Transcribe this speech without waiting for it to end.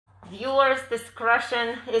Viewers'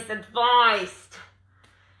 discretion is advised.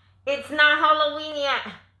 It's not Halloween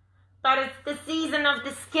yet, but it's the season of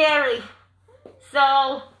the scary.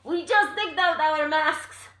 So we just digged out our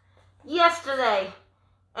masks yesterday,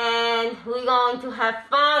 and we're going to have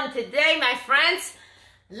fun today, my friends.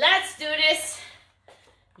 Let's do this.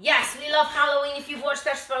 Yes, we love Halloween. If you've watched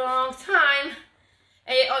us for a long time,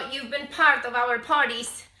 or you've been part of our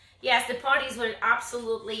parties, yes, the parties were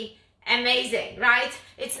absolutely amazing, right?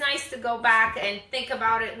 It's nice to go back and think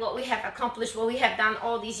about it, what we have accomplished, what we have done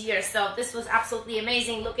all these years. So this was absolutely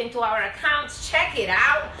amazing. Look into our accounts, check it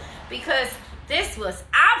out, because this was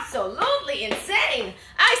absolutely insane.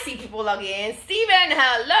 I see people logging in. Steven,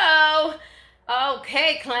 hello.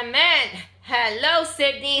 Okay, Clement, hello.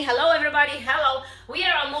 Sydney, hello everybody, hello. We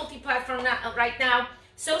are on multi-platform right now,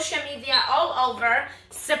 social media all over.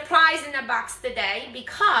 Surprise in a box today,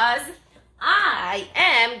 because I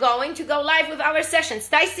am going to go live with our sessions.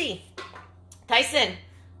 Tyson,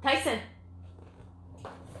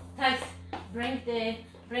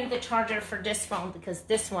 bring the charger for this phone, because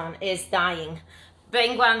this one is dying.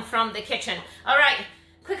 Bring one from the kitchen. All right,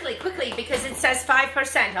 quickly, because it says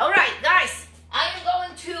 5%. All right, guys, I am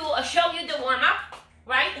going to show you the warm-up,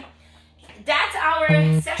 right? That's our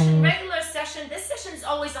session, regular session. This session is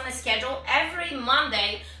always on a schedule. Every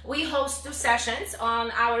Monday, we host 2 sessions on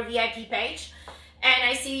our VIP page. And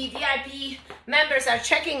I see VIP members are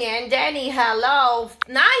checking in. Danny, hello.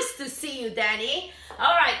 Nice to see you, Danny.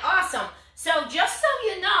 All right, awesome. So just so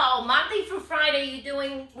you know, Monday through Friday,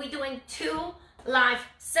 we're doing 2 live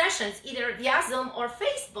sessions, either via Zoom or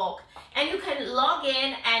Facebook. And you can log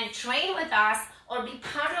in and train with us, or be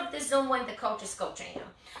part of the Zoom when the coach is coaching you.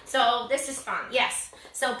 So this is fun, yes.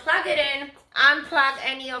 So plug it in, unplug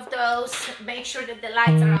any of those, make sure that the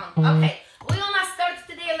lights are on. Okay, we're gonna start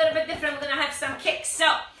today a little bit different. We're gonna have some kicks.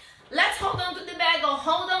 So let's hold on to the bag, or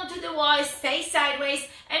hold on to the wall, stay sideways,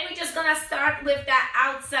 and we're just gonna start with that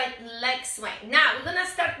outside leg swing. Now, we're gonna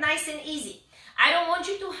start nice and easy. I don't want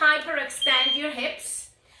you to hyperextend your hips.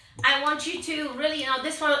 I want you to really,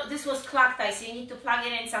 this was clocked, so you need to plug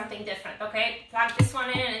it in something different, okay? Plug this one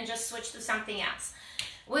in and just switch to something else.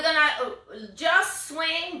 We're gonna just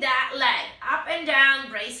swing that leg up and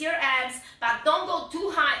down, brace your abs, but don't go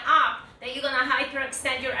too high up that you're gonna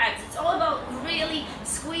hyperextend your abs. It's all about really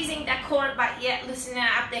squeezing that core, but yet loosening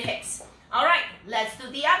up the hips. All right, let's do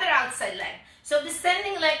the other outside leg. So the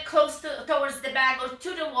standing leg close towards the bag or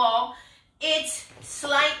to the wall, it's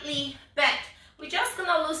slightly bent. We're just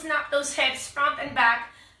gonna loosen up those hips, front and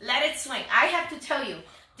back, let it swing. I have to tell you,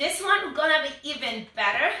 this one gonna be even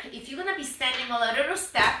better if you're gonna be standing on a little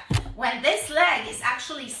step when this leg is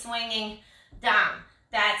actually swinging down.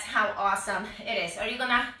 That's how awesome it is. Are you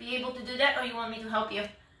gonna be able to do that, or you want me to help you?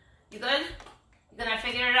 You good? You gonna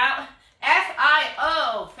figure it out?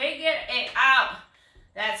 F-I-O, figure it out.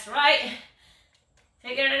 That's right.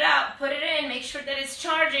 Figure it out, put it in, make sure that it's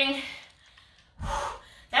charging.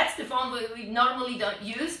 That's the phone we normally don't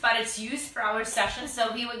use, but it's used for our session.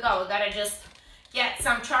 So here we go. We gotta just get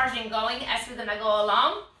some charging going as we're gonna go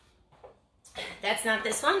along. That's not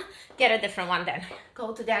this one. Get a different one then.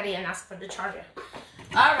 Go to daddy and ask for the charger.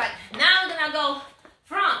 All right, now we're gonna go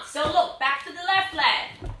front. So look, back to the left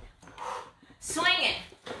leg. Swing it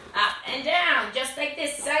up and down, just like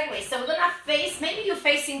this, sideways. So we're gonna face, maybe you're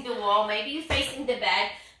facing the wall, maybe you're facing the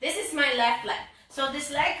bed. This is my left leg. So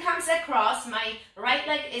this leg comes across, my right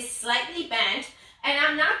leg is slightly bent, and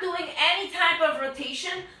I'm not doing any type of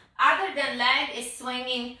rotation other than leg is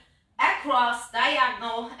swinging across,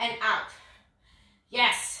 diagonal, and out.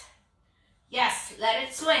 Yes, yes, let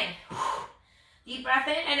it swing. Deep breath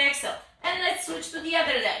in and exhale. And let's switch to the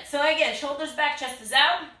other leg. So again, shoulders back, chest is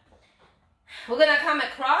out. We're gonna come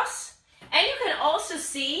across, and you can also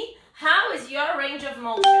see how is your range of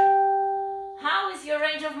motion. How is your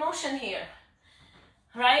range of motion here?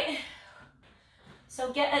 Right?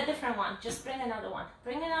 So get a different one. Just bring another one.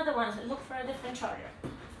 Bring another one. Look for a different charger.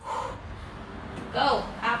 Go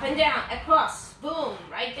up and down, across. Boom,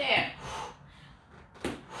 right there.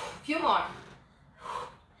 Few more.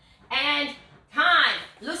 And time.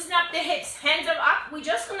 Loosen up the hips. Hands are up. We're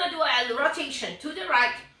just gonna do a rotation to the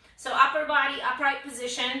right. So upper body, upright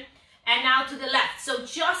position. And now to the left. So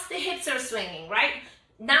just the hips are swinging, right?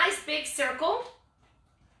 Nice big circle.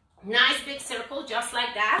 Nice big circle, just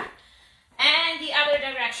like that. And the other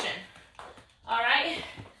direction. All right.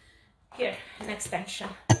 Here, an extension.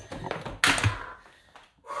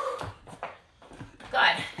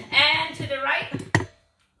 Good. And to the right.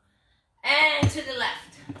 And to the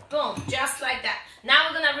left. Boom, just like that.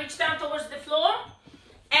 Now we're gonna reach down towards the floor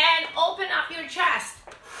and open up your chest.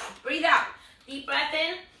 Breathe out. Deep breath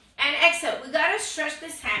in and exhale. We gotta stretch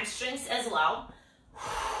these hamstrings as well.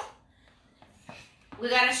 We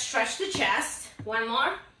gotta stretch the chest. One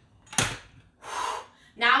more.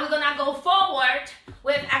 Now we're gonna go forward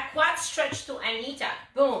with a quad stretch to a knee tuck.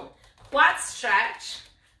 Boom. Quad stretch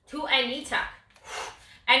to a knee tuck.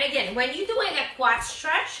 And again, when you're doing a quad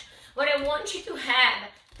stretch, what I want you to have,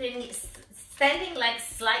 the standing legs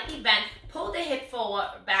slightly bent, pull the hip forward,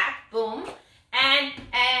 back, boom, and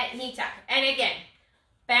a knee tuck. And again,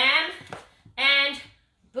 bam, and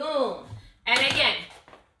boom. And again,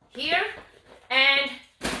 here, and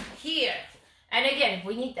here. And again,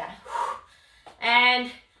 we need that. And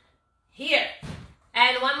here.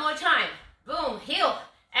 And one more time. Boom, heel,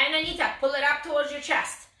 and a knee tuck. Pull it up towards your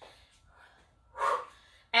chest.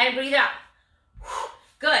 And breathe out.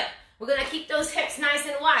 Good. We're gonna keep those hips nice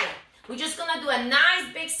and wide. We're just gonna do a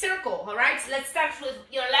nice big circle, all right? So let's start with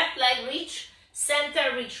your left leg reach,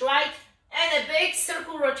 center, reach right, and a big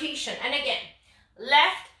circle rotation. And again,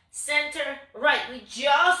 left, center, right. We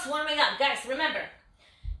just warming up. Guys, remember,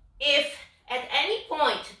 if at any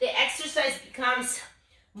point the exercise becomes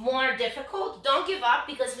more difficult, don't give up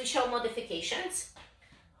because we show modifications.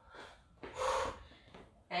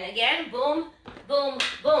 And again, boom, boom,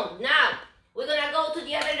 boom. Now, we're gonna go to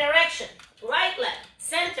the other direction. Right leg,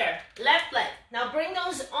 center, left leg. Now bring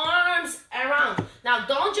those arms around. Now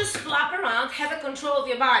don't just flop around, have a control of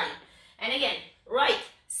your body. And again, right,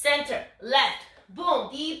 center, left, boom.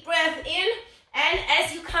 Deep breath in, and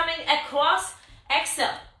as you're coming across,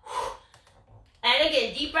 exhale. And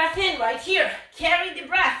again, deep breath in right here. Carry the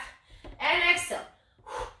breath, and exhale.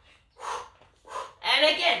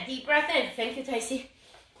 And again, deep breath in. Thank you, Tacy.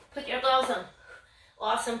 Put your gloves on.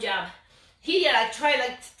 Awesome job. Here, I tried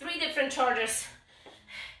like 3 different chargers.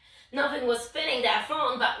 Nothing was fitting that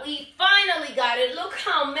phone, but we finally got it. Look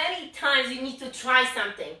how many times you need to try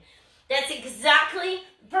something. That's exactly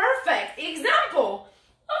perfect example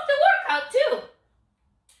of the workout too.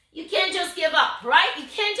 You can't just give up, right? You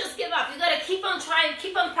can't just give up. You gotta keep on trying,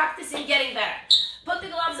 keep on practicing, getting better. Put the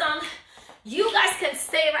gloves on. You guys can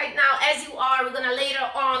stay right now as you are. We're gonna later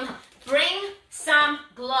on bring some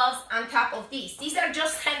gloves on top of these. These are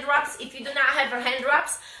just hand wraps. If you do not have your hand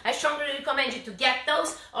wraps, I strongly recommend you to get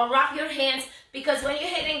those or wrap your hands, because when you're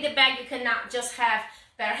hitting the bag, you cannot just have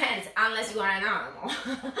bare hands unless you are an animal.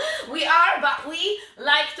 We are, but we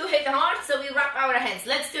like to hit hard, so we wrap our hands.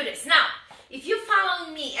 Let's do this. Now, if you're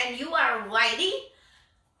following me and you are righty,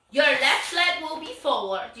 your left leg will be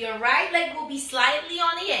forward, your right leg will be slightly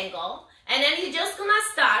on the angle, and then you're just gonna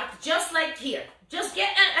start just like here. Just get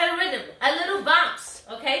a rhythm, a little bounce,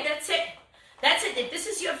 okay? That's it. That's it. If this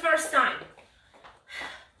is your first time,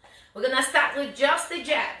 we're gonna start with just the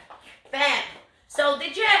jab. Bam. So the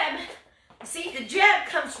jab, see, the jab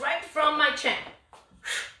comes right from my chin.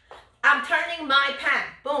 I'm turning my palm.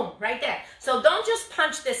 Boom, right there. So don't just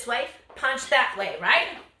punch this way, punch that way,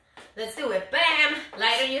 right? Let's do it. Bam.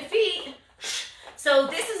 Light on your feet. So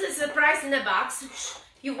this is a surprise in the box.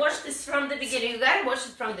 You watched this from the beginning. You gotta watch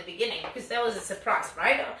it from the beginning because that was a surprise,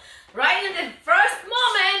 right? Right in the first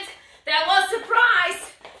moment, that was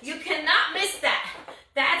surprise. You cannot miss that.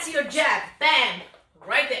 That's your jab. Bam.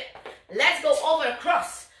 Right there. Let's go over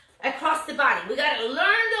across the body. We gotta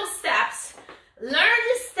learn those steps. Learn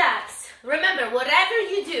the steps. Remember, whatever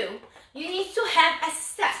you do, you need to have a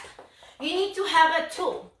step. You need to have a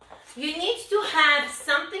tool. You need to have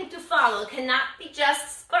something to follow. It cannot be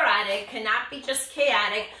just sporadic, cannot be just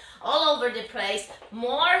chaotic, all over the place.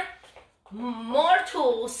 More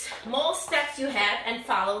tools, more steps you have, and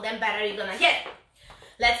follow them, better you're gonna get.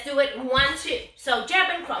 Let's do it 1, 2. So jab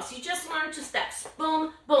and cross. You just learn 2 steps.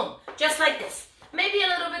 Boom, boom, just like this. Maybe a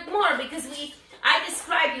little bit more because I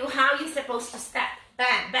describe you how you're supposed to step.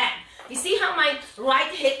 Bam, bam. You see how my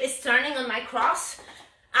right hip is turning on my cross?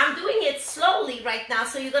 I'm doing it slowly right now,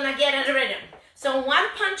 so you're gonna get a rhythm. So 1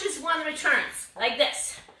 punches, 1 returns, like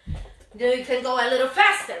this. Then you can go a little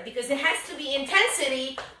faster because it has to be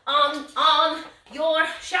intensity on your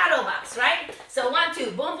shadow box, right? So 1,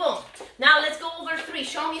 2, boom, boom. Now let's go over 3.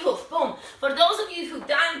 Show me hook, boom. For those of you who've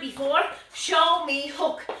done before, show me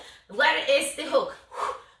hook. Where is the hook?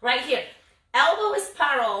 Right here. Elbow is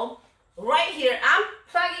parallel. Right here, I'm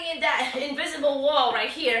plugging in that invisible wall right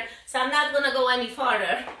here, so I'm not gonna go any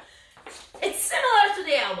farther. It's similar to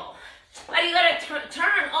the elbow, but you gotta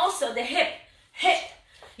turn also the hip.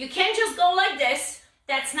 You can't just go like this.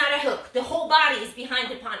 That's not a hook. The whole body is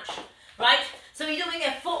behind the punch, right? So you're doing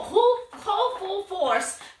a full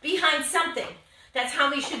force behind something. That's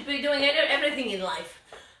how we should be doing everything in life.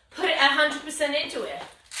 Put it 100% into it.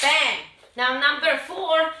 Bang. Now number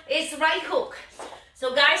 4 is right hook.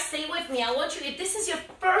 So guys, stay with me. I want you, if this is your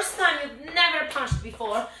first time, you've never punched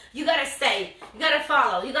before, you gotta stay, you gotta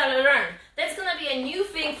follow, you gotta learn. That's gonna be a new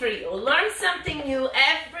thing for you. Learn something new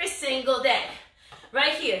every single day.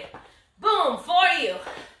 Right here. Boom, for you.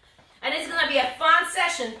 And it's gonna be a fun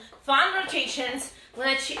session, fun rotations. I'm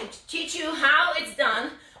gonna teach you how it's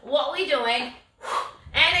done, what we're doing,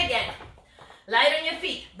 and again. Light on your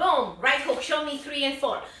feet. Boom. Right hook. Show me 3 and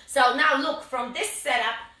 4. So now look from this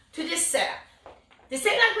setup to this setup. The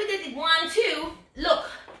same like we did it 1, 2. Look.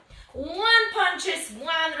 1 punches,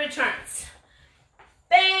 1 returns.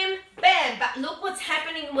 Bam, bam. But look what's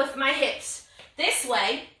happening with my hips. This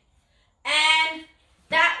way and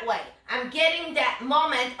that way. I'm getting that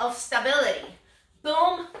moment of stability.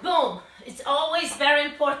 Boom, boom. It's always very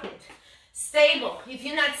important. Stable. If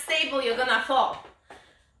you're not stable, you're gonna fall.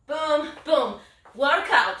 Boom, boom.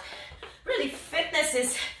 Workout. Really, fitness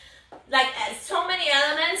is like so many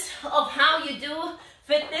elements of how you do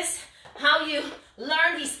fitness, how you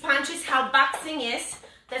learn these punches, how boxing is.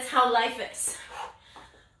 That's how life is.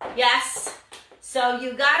 Yes. So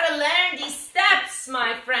you gotta learn these steps,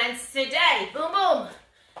 my friends, today. Boom, boom.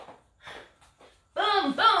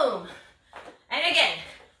 Boom, boom. And again.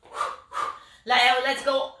 Let's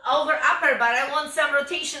go over upper, but I want some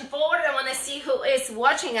rotation forward. I want to see who is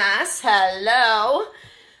watching us. Hello.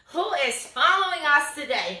 Who is following us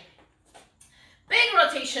today? Big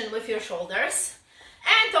rotation with your shoulders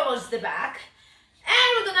and towards the back. And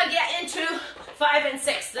we're going to get into 5 and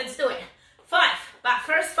 6. Let's do it. 5, but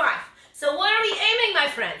first 5. So what are we aiming, my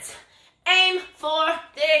friends? Aim for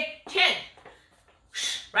the chin.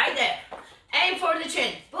 Right there. Aim for the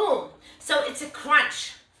chin. Boom. So it's a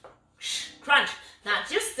crunch. Crunch. Not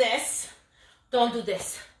just this. Don't do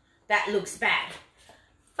this. That looks bad.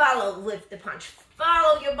 Follow with the punch.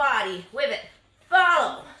 Follow your body with it.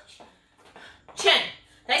 Follow. Chin.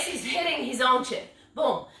 He's hitting his own chin.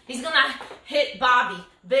 Boom. He's gonna hit Bobby,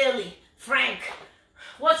 Billy, Frank.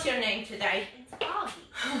 What's your name today? It's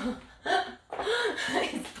Bobby.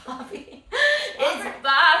 It's Bobby. It's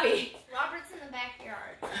Bobby. Robert's in the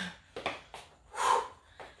backyard.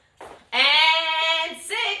 And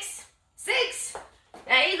 6. 6.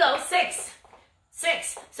 There you go. 6.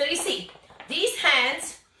 6. So you see, these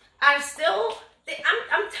hands are still,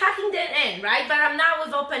 I'm tucking them in, right? But I'm not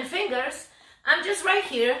with open fingers. I'm just right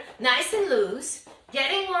here, nice and loose,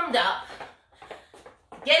 getting warmed up,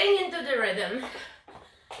 getting into the rhythm.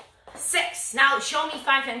 6. Now show me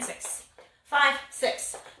 5 and 6. 5,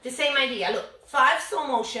 6. The same idea. Look, 5 slow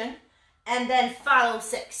motion, and then follow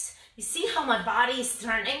 6. You see how my body is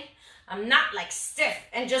turning? I'm not like stiff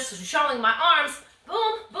and just showing my arms.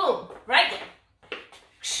 Boom, boom, right there.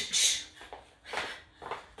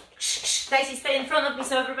 Stacy, stay in front of me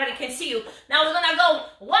so everybody can see you. Now we're gonna go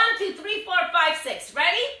 1, 2, 3, 4, 5, 6.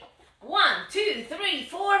 Ready? 1, 2, 3,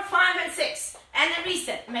 4, 5, and 6. And a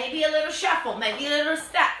reset. Maybe a little shuffle, maybe a little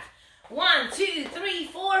step. 1, 2, 3,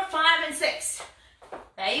 4, 5, and 6.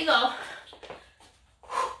 There you go.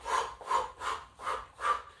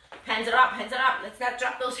 Hands are up, hands are up. Let's not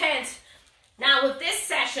drop those hands. Now with this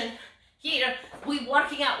session here, we're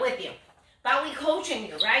working out with you. But we're coaching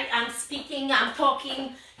you, right? I'm speaking, I'm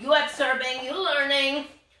talking, you observing, you learning.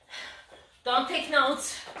 Don't take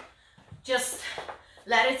notes. Just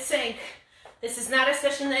let it sink. This is not a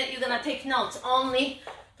session that you're gonna take notes. Only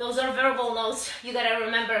those are verbal notes. You gotta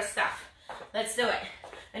remember stuff. Let's do it.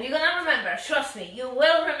 And you're gonna remember, trust me, you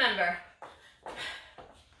will remember.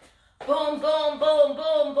 Boom, boom, boom,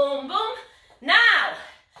 boom, boom, boom. Now,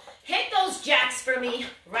 hit those jacks for me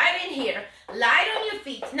right in here. Light on your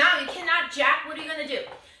feet. Now you cannot jack. What are you going to do?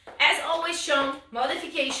 As always shown,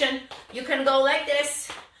 modification. You can go like this.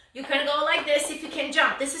 You can go like this if you can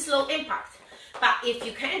jump. This is low impact. But if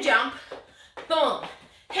you can jump, boom.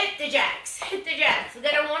 Hit the jacks. Hit the jacks. You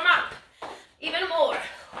got to warm up. Even more.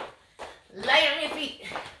 Light on your feet.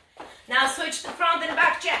 Now switch to front and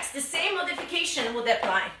back jacks. The same modification would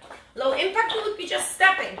apply. Low impact would be just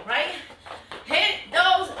stepping, right? Hit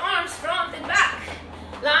those arms front and back.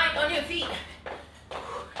 Light on your feet.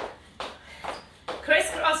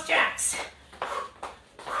 Crisscross jacks.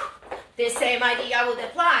 The same idea would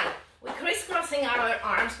apply. We're crisscrossing our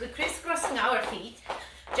arms, we're crisscrossing our feet,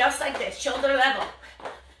 just like this, shoulder level.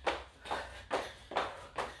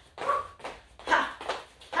 Ha,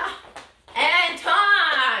 ha, and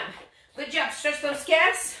time. Good job, stretch those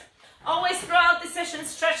calves. Always throughout the session,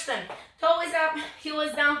 stretch them. Toe is up, heel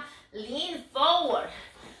is down, lean forward.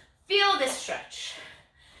 Feel the stretch.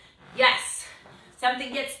 Yes,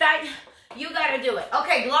 something gets tight, you gotta do it.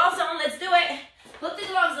 Okay, gloves on, let's do it. Put the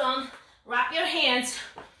gloves on, wrap your hands,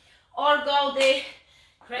 or go the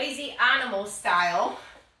crazy animal style.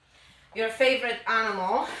 your favorite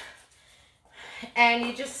animal, and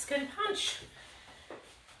you just can punch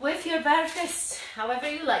with your bare fists, however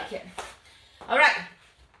you like it. All right,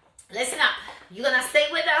 listen up. You're gonna stay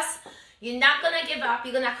with us. You're not gonna give up.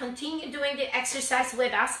 You're gonna continue doing the exercise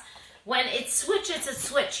with us. When it switches, a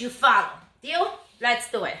switch, you follow. Deal? Let's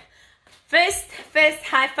do it. Fist,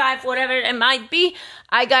 high five, whatever it might be.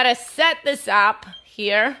 I gotta set this up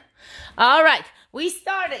here. All right, we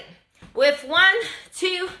starting with 1,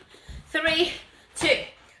 2, 3, 2.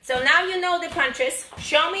 So now you know the punches.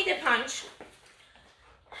 Show me the punch.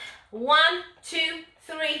 1, 2,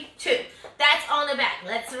 3, 2. That's on the back.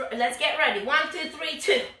 Let's get ready. 1, 2, 3,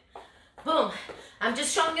 2. Boom. I'm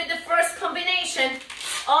just showing you the first combination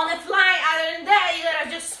on the fly. Other than that, you gotta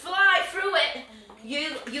just fly through it.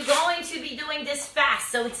 You're going to be doing this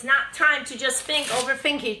fast, so it's not time to just think,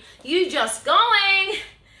 overthinking. You just going.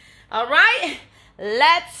 All right,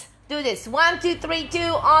 let's do this. 1, 2, 3, 2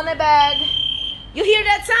 on the bag. You hear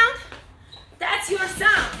that sound? That's your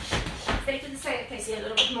sound. Stay to the side. Okay, see a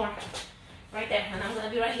little bit more. Right there, and I'm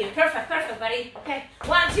gonna be right here. Perfect, perfect, buddy. Okay,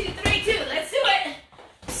 1, 2, 3, 2. Let's do it.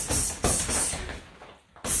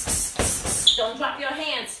 Don't drop your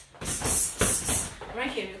hands.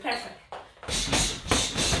 Right here, you're perfect.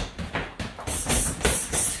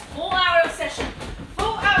 Full hour of session,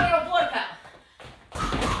 full hour of workout.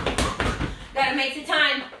 Gotta make the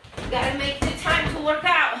time. Gotta make the time to work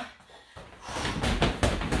out.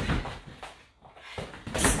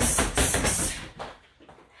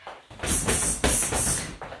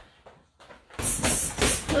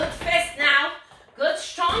 Good fist now. Good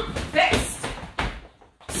strong fist.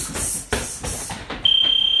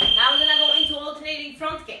 Now we're gonna go into alternating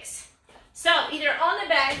front kicks. So either on the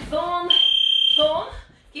back, boom, boom,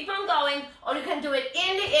 keep on going, or you can do it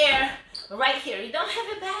in the air right here. You don't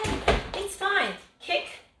have a bag, it's fine. Kick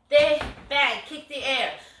the bag, kick the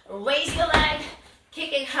air. Raise your leg,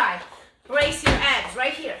 kick it high. Brace your abs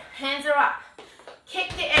right here. Hands are up. Kick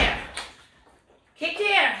the air. Kick the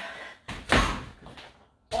air.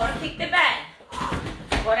 Or kick the bag.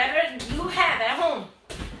 Whatever you have at home.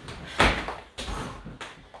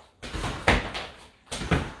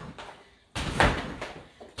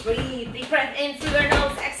 Breathe, deep breath in through your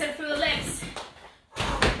nose, exhale through the lips.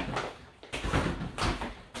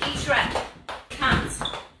 Each rep counts.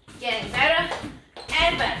 Getting better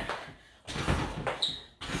and better.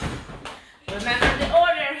 Remember the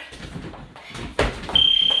order.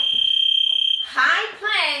 High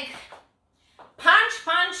plank. Punch,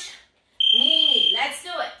 punch, knee, knee. Let's do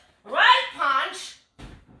it. Right punch.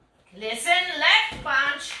 Listen, left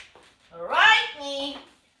punch. Right knee,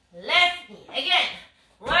 left knee. Again.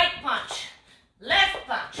 Right punch, left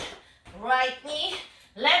punch, right knee,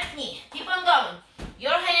 left knee. Keep on going.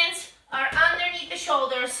 Your hands are underneath the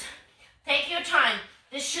shoulders. Take your time.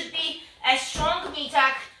 This should be a strong knee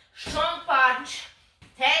tuck, strong punch.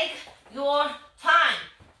 Take your time.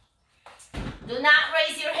 Do not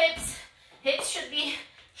raise your hips. Hips should be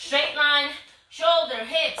straight line, shoulder,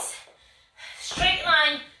 hips. Straight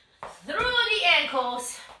line through the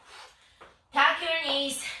ankles. Tuck your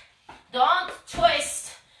knees. Don't twist.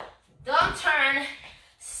 Don't turn.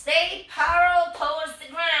 Stay parallel towards the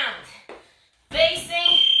ground.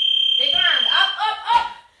 Facing the ground. Up, up, up.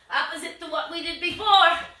 Opposite to what we did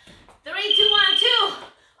before. 3, 2, 1, 2.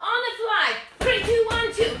 On the fly. 3, 2,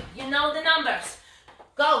 1, 2. You know the numbers.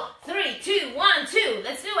 Go. 3, 2, 1, 2.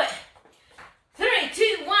 Let's do it. 3,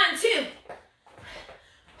 2, 1, 2.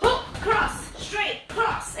 Hook, cross, straight,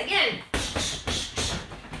 cross. Again.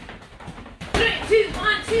 3, 2,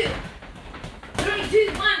 1, 2. 3,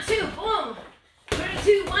 2, 1, 2. Boom. 3,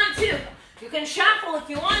 2, 1, 2. You can shuffle if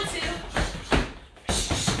you want to.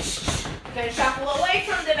 You can shuffle away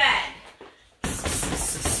from the bag.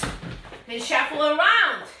 You can shuffle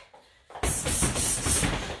around.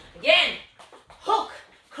 Again. Hook,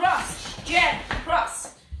 cross, jab,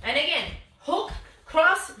 cross. And again. Hook,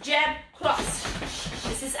 cross, jab, cross.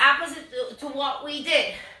 This is opposite to what we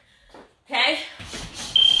did. Okay?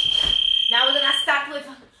 Now we're gonna start with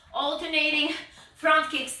alternating front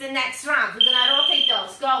kicks the next round. We're gonna rotate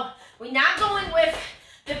those. Go. We're not going with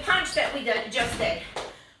the punch that we just did.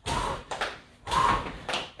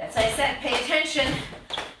 That's why I said pay attention.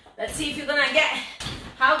 Let's see if you're gonna get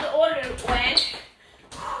how the order went.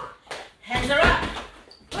 Hands are up.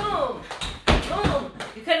 Boom. Boom.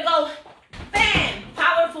 You can go bam.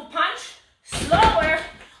 Powerful punch. Slower.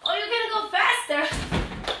 Or you're gonna go faster.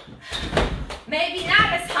 Maybe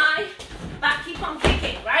not as high, but keep on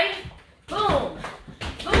kicking, right? Boom.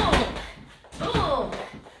 Boom. Boom.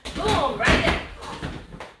 Boom. Right there.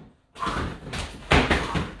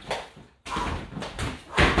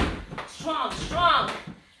 Strong, strong.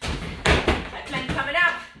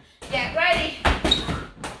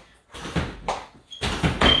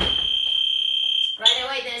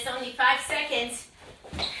 There's only 5 seconds.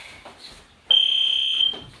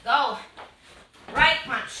 Go. Right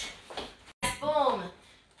punch. Boom.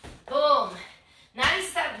 Boom. Now you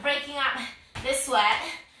start breaking up the sweat.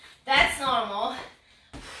 That's normal.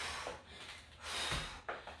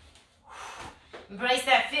 Embrace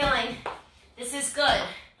that feeling. This is good.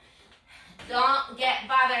 Don't get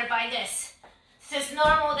bothered by this. It's just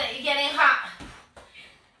normal that you're getting hot.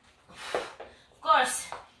 Of course,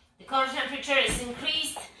 the core temperature is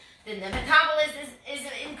increased. Then the metabolism is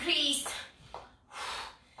increased.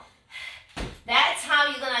 That's how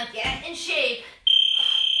you're gonna get in shape.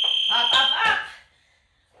 Up, up, up.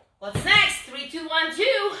 What's next? 3, 2, 1,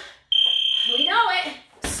 2. We know it.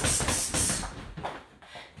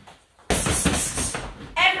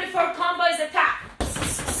 Every 4 combo is a tap.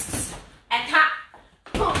 A tap.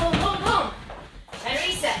 Boom, boom, boom, boom. And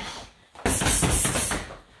reset.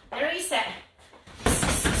 And reset.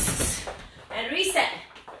 And reset.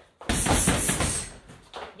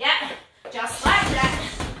 Yeah, just like that.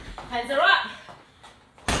 Hands are up.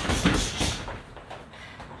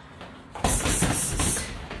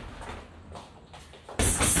 A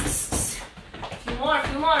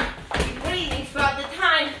few more. Keep breathing throughout the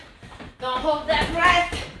time. Don't hold that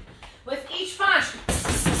breath with each punch.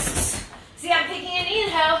 See, I'm taking an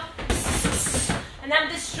inhale and I'm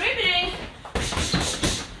distributing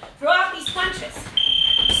throughout these punches.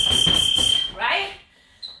 Right?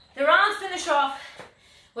 The rounds finish off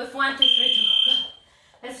with 1, 2, 3, 2. Go.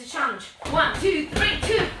 That's the challenge. 1, 2, 3,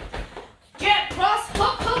 2. Jab, cross,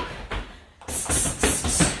 hook, hook.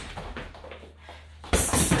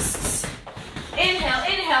 Inhale,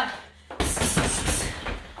 inhale.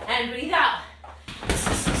 And breathe out.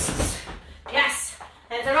 Yes.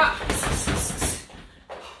 Hands are up.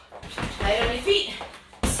 Light on your feet.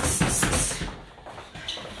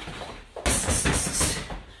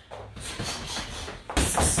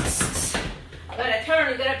 Gotta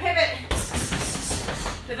turn, you gotta pivot.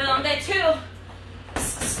 Pivot on that too.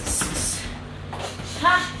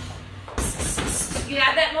 Huh? You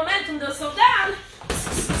have that momentum, don't slow down.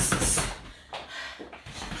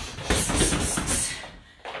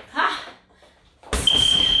 Huh?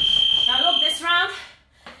 Now look, this round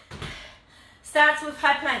starts with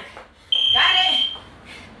high plank. Got it?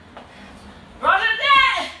 Roger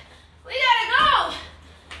that! We gotta go!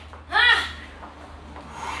 Huh?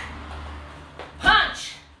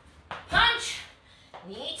 Punch, punch,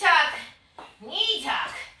 knee tuck,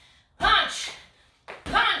 punch,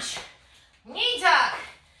 punch, knee tuck,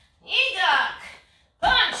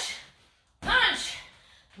 punch, punch,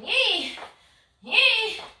 knee,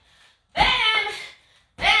 bam,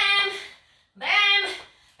 bam, bam,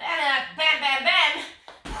 bam, bam, bam, bam.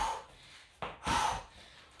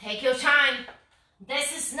 Take your time.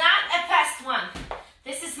 This is not a fast one.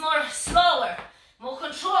 This is more slower, more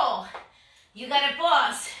control. You gotta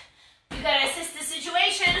pause. You gotta assess the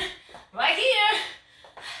situation right here.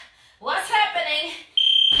 What's happening?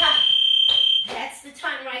 That's the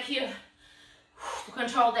time right here to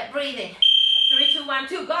control that breathing. 3, 2, 1,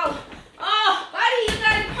 2, go. Oh, buddy, you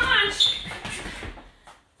gotta punch.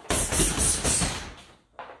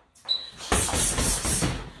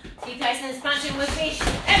 Steve Tyson is punching with me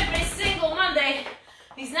every single Monday.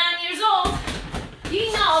 He's 9 years old.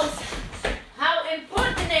 He knows how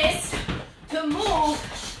important it is to move.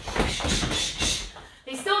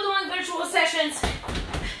 He's still doing virtual sessions.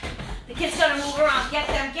 The kids gotta move around. Get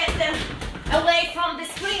them away from the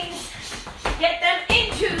screens. Get them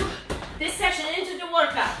into this session, into the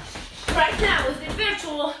workout. Right now, with the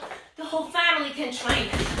virtual, the whole family can train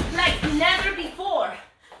like never before.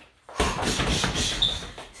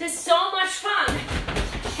 This is so much fun.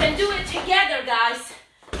 Can do it together, guys.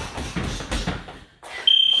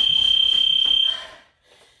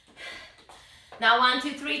 Now 1,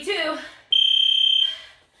 2, 3, 2.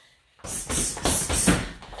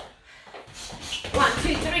 1,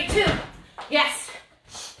 2, 3, 2. Yes.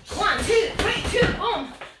 1, 2, 3, 2.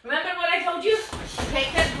 Boom. Remember what I told you?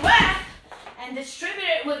 Take that breath and distribute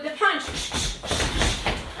it with the punch.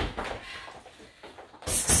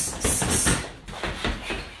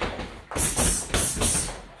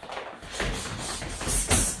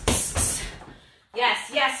 Yes,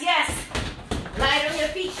 yes, yes. Light on your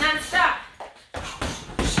feet, hands stop.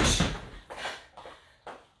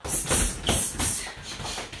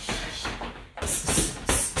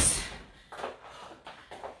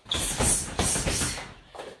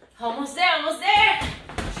 Almost there, almost there.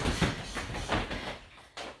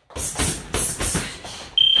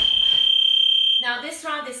 Now this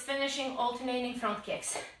round is finishing alternating front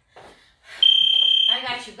kicks. I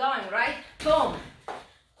got you going, right? Boom,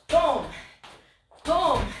 boom,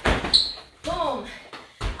 boom, boom.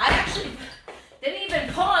 I actually didn't even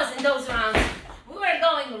pause in those rounds. We were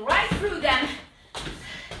going right through them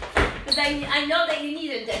because I know that you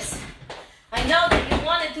needed this. I know that you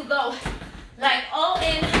wanted to go like all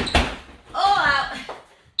in, all out.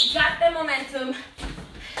 You got the momentum.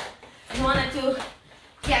 You wanted to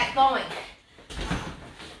get going.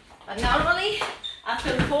 But normally,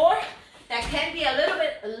 after 4, that can be a little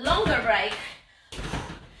bit longer break.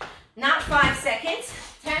 Not 5 seconds,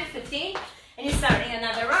 10, 15, and you're starting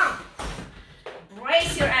another round.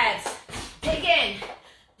 Brace your abs. Dig in.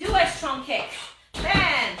 Do a strong kick.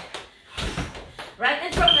 Bend. Right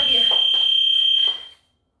in front of you.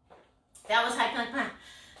 That was high plank plan.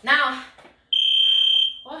 Now,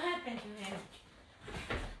 what happened to him?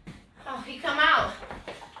 Oh, he come out.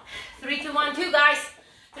 3, 2, 1, 2, guys.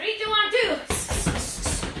 3, 2, 1, 2.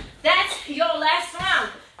 That's your last round.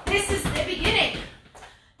 This is the beginning.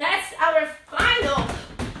 That's our final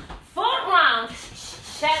 4th round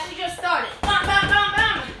that we just started. Bam, bam, bam,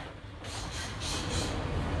 bam.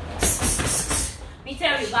 Let me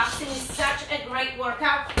tell you, boxing is such a great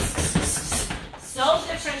workout. So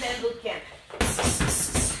different than boot camp.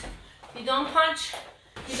 If you don't punch,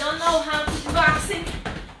 you don't know how to do boxing,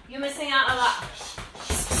 you're missing out a lot.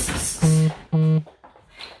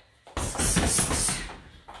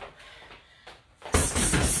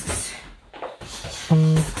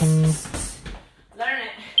 Learn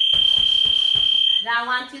it. Now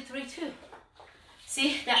 1, 2, 3, 2.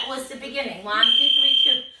 See, that was the beginning. 1, 2, 3,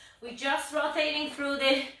 2. We're just rotating through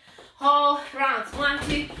the whole rounds. 1,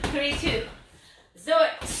 2, 3, 2. Do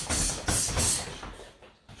it.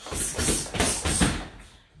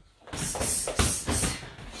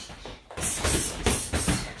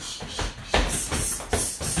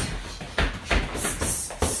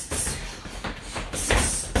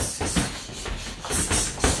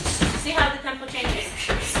 See how the tempo changes.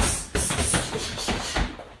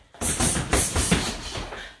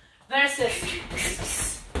 Versus.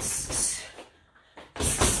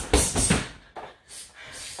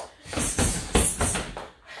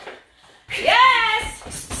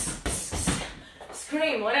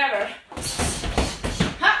 Scream, whatever.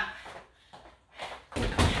 Ha!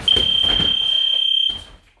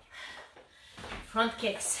 Front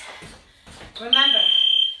kicks. Remember,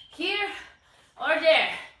 here or there.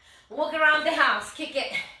 Walk around the house. Kick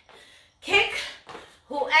it. Kick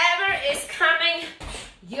whoever is coming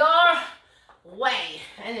your way.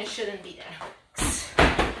 And it shouldn't be there.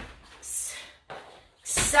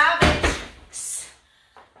 Savage.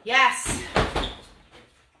 Yes.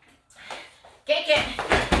 Kick it.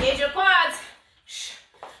 Engage your quads.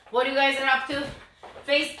 What you guys are up to?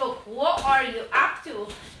 Facebook, what are you up to?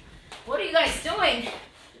 What are you guys doing?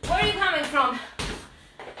 Where are you coming from?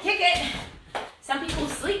 Kick it. Some people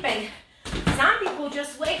sleeping. Some people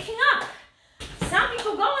just waking up. Some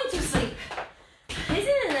people going to sleep. Isn't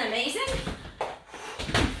it amazing?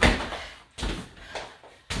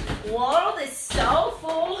 World is so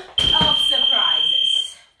full of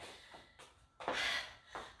surprises.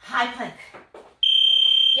 High plank.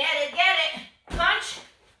 Get it, get it. Punch,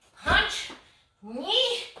 punch,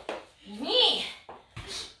 knee, knee.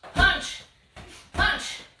 Punch,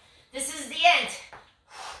 punch. This is the end.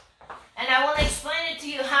 And I will explain it to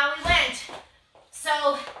you how we went.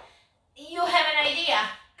 So you have an idea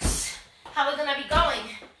how we're gonna be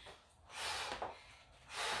going.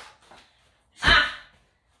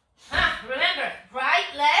 Remember,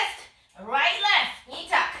 right, left, knee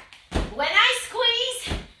tuck. When I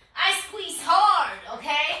squeeze hard,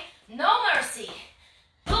 okay? No mercy.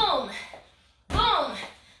 Boom, boom.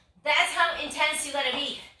 That's how intense you gotta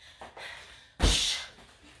be.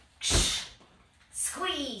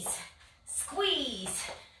 Squeeze, squeeze.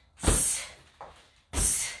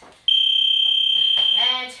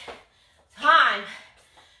 And time.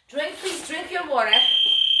 Please drink your water.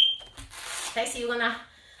 Okay, so you're gonna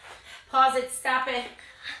pause it, stop it.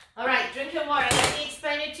 All right, drink your water. Let me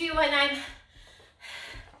explain it to you when I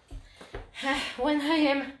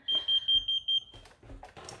am.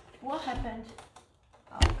 What happened?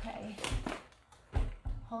 Okay.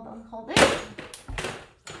 Hold on, hold it.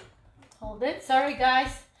 Hold it. Sorry,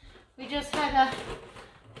 guys. We just had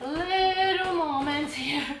a little moment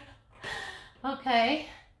here. Okay.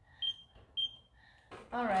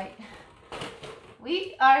 All right.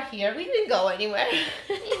 We are here. We didn't go anywhere.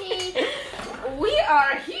 We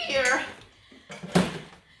are here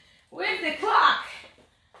with the clock.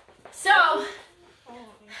 So,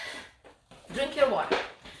 drink your water.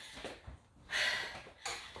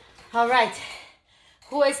 All right.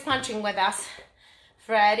 Who is punching with us?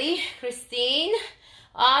 Freddie, Christine,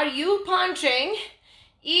 are you punching?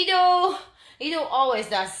 Ido always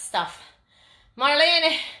does stuff.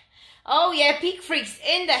 Marlene, Oh yeah, Peak Freaks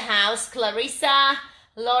in the house. Clarissa,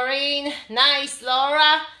 Lorraine, nice.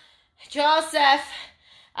 Laura, Joseph,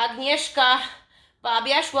 Agnieszka,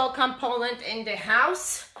 Babiasz, welcome. Poland in the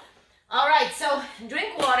house. All right, so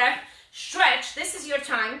drink water, stretch. This is your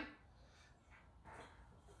time.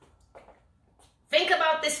 Think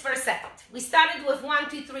about this for a second. We started with 1,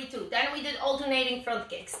 2, 3, 2. Then we did alternating front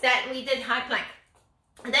kicks. Then we did high plank.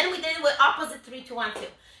 And then we did it with opposite 3, 2, 1, 2.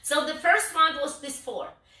 So the first round was this 4.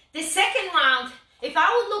 The second round, if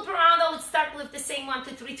I would loop around, I would start with the same 1,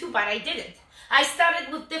 2, 3, 2, but I didn't. I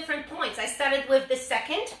started with different points. I started with the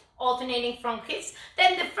second, alternating front kicks.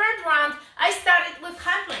 Then the third round, I started with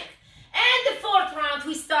high plank. And the fourth round,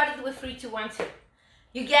 we started with 3, 2, 1, 2.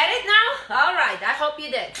 You get it now? All right, I hope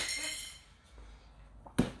you did.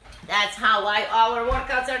 That's how our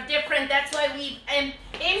workouts are different. That's why we've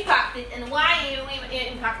impacted and why we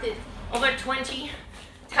impacted over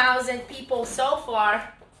 20,000 people so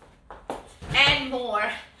far and more.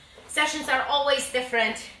 Sessions are always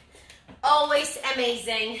different, always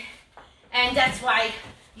amazing, and that's why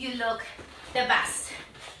you look the best.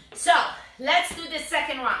 So let's do the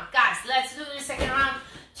second round. Guys, let's do the second round.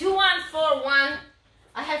 2, 1, 4, 1.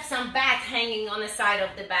 I have some bat hanging on the side of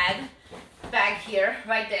the bag here,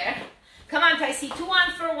 right there. Come on, Taisi, 2,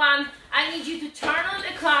 1, 4, 1. I need you to turn on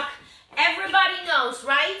the clock. Everybody knows,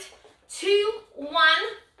 right? 2, 1,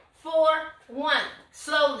 4, 1.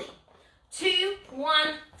 Slowly. 2, 1,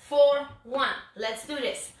 4, 1. Let's do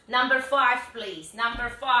this. Number 5, please. Number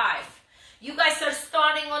 5. You guys are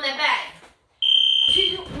starting on a bag.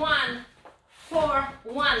 2, 1, 4,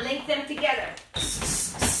 1. Link them together.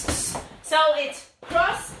 So it's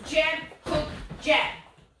cross, jab, hook, jab.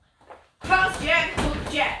 Cross, jab,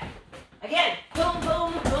 hook, jab. Again, boom,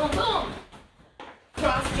 boom, boom, boom.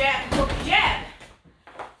 Cross, jab, hook, jab.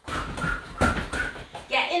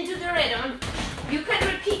 Get into the rhythm. You can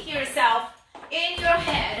repeat yourself in your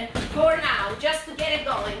head for now, just to get it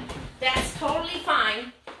going. That's totally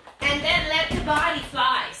fine. And then let the body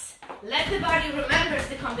flies. Let the body remembers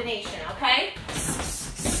the combination, okay?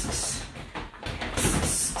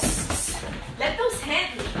 Let those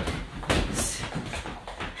hands lead.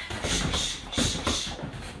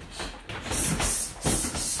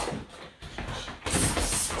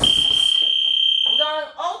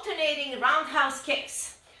 Roundhouse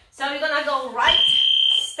kicks. So you're gonna go right,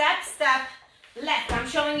 step, step, left. I'm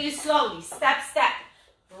showing you slowly. Step, step,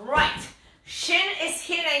 right. Shin is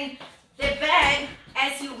hitting the bag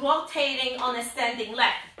as you're rotating on a standing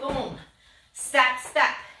leg. Boom. Step,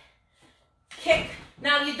 step. Kick.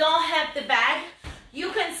 Now you don't have the bag.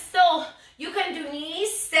 You can do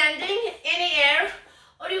knees standing in the air,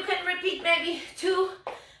 or you can repeat maybe 2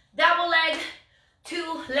 double leg,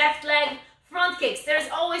 2 left leg, front kicks. There's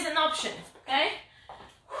always an option, okay?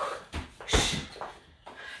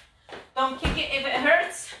 Don't kick it if it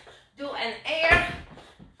hurts. Do an air,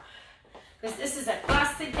 because this is a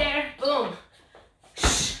plastic there. Boom.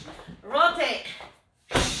 Rotate.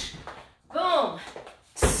 Boom.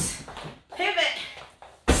 Pivot.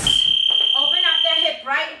 Open up the hip,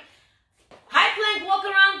 right? High plank, walk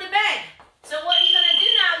around the bag. So what you're gonna do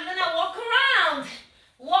now, you're gonna walk around.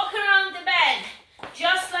 Walk around the bag.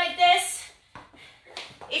 Just like this.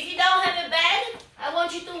 If you don't have a bag, I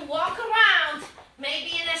want you to walk around,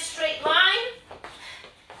 maybe in a straight line,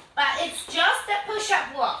 but it's just a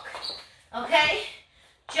push-up walk, okay?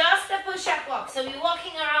 Just a push-up walk. So you're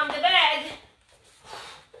walking around the bag,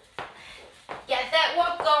 get that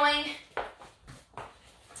walk going.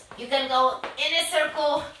 You can go in a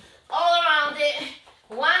circle, all around it,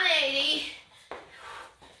 180,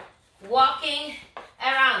 walking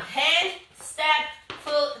around, hand, step,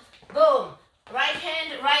 foot, boom. Right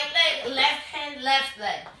hand, right leg, left hand, left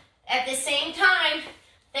leg. At the same time,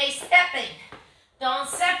 they stepping. Don't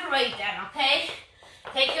separate them, okay?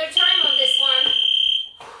 Take your time on this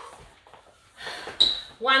one.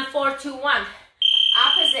 1, 4, 2, 1.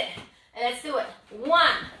 Opposite. Let's do it.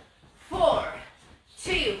 1, 4,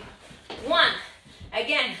 2, 1.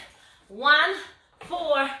 Again. 1,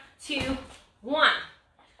 4, 2, 1.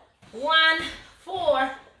 1,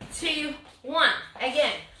 4, 2, 1.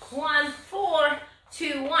 Again. 1, 4,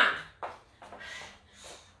 2, 1.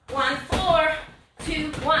 1, 4,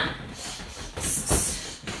 2, 1.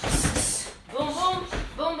 Boom, boom,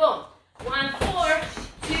 boom, boom. 1, 4,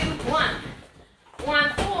 2, 1. 1,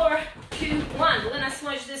 4, 2, 1. We're gonna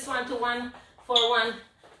smudge this one to 1, 4, 1,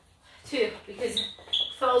 2 because it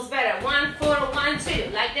flows better. 1, 4, 1, 2,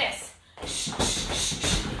 like this.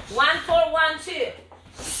 1, 4, 1, 2.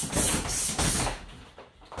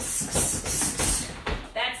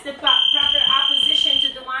 That's the proper opposition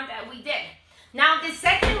to the one that we did. Now the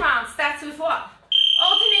second round starts with what?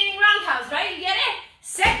 Alternating roundhouse.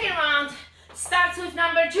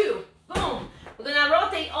 number 2. Boom. We're gonna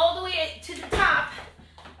rotate all the way to the top.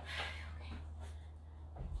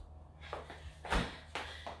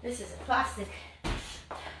 This is a plastic.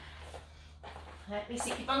 Let me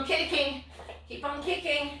see, keep on kicking. Keep on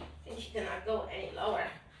kicking. I think you cannot go any lower.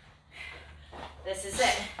 This is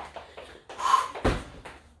it.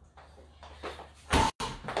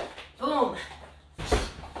 Boom.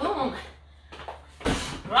 Boom.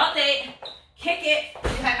 Rotate. Kick it.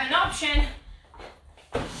 You have an option.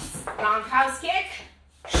 Roundhouse kick.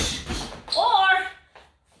 Or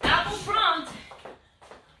double front.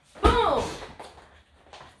 Boom.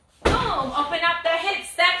 Boom. Open up the hip.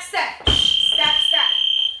 Step, step. Step, step.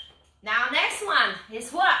 Now next one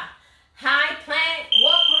is what? High plank.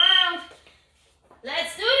 Walk around.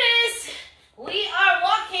 Let's do this. We are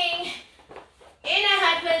walking in a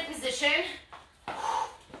high plank position.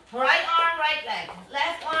 Right arm, right leg.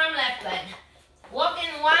 Left arm, left leg.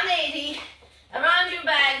 Walking 180 around your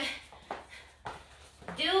bag.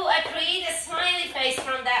 Create a smiley face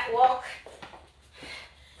from that walk.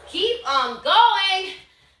 Keep on going.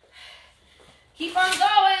 Keep on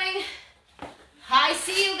going. I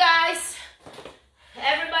see you guys.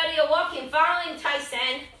 Everybody are walking, following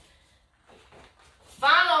Tyson.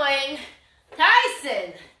 Following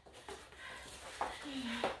Tyson.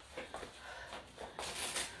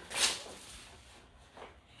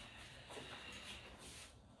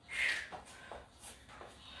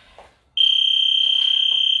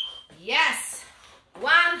 Yes.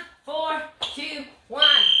 1, 4, 2, 1.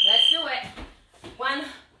 Let's do it. 1,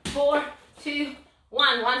 4, 2,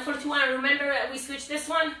 1. 1, 4, 2, 1. Remember we switched this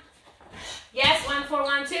one? Yes. 1, 4,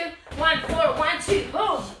 1, 2. 1, 4, 1, 2.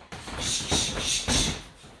 Boom.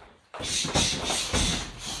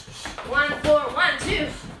 1, 4, 1, 2.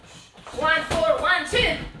 1, 4, 1,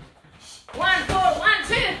 2. 1, 4, 1,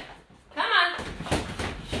 2. Come on.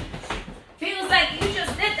 Feels like you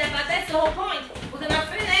just did that, but that's the whole point. We're gonna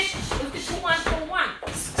finish with the 2, 1, 4, 1.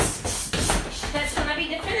 That's gonna be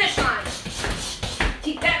the finish line.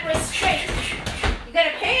 Keep that wrist straight. You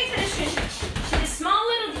gotta pay attention to the small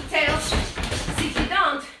little details. See if you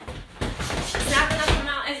don't, it's not gonna come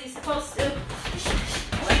out as you're supposed to.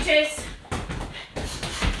 Which is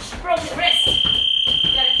broken wrist.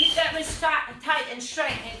 You gotta keep that wrist tight and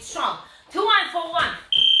straight and strong. 2, 1, 4, 1.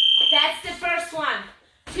 That's the first one.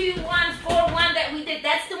 2, 1, 4, 1 that we did.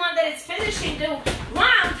 That's the one that is finishing the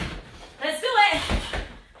round. Let's do it.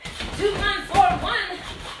 2, 1, 4, 1.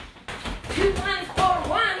 2, 1, 4,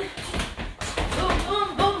 1. Boom, boom,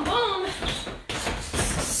 boom, boom.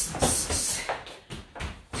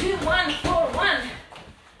 2, 1, 4, 1.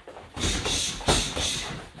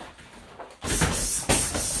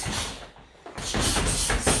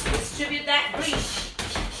 Distribute that breathe.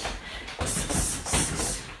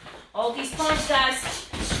 All these points, guys.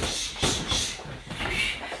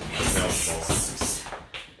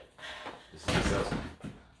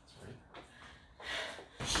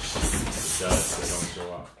 They don't show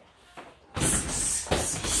up. You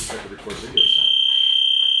have to record videos now.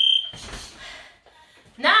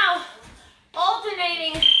 Now,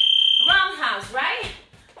 alternating roundhouse, right?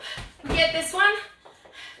 You get this one?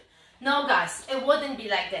 No, guys, it wouldn't be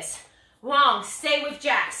like this. Wrong, stay with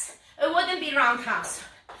jacks. It wouldn't be roundhouse.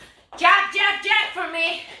 Jack, jack, jack for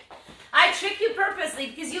me. I tricked you purposely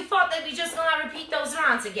because you thought that we just gonna repeat those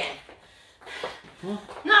rounds again. Huh?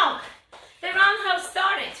 No, the roundhouse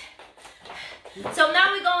started. So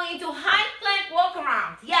now we're going into high plank walk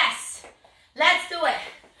around. Yes, let's do it.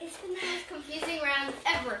 It's been the most confusing round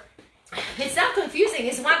ever. It's not confusing.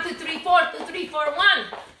 It's 1, 2, 3, 4, 2, 3, 4, 1,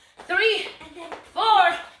 3, And then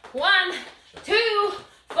 4, 1, 2,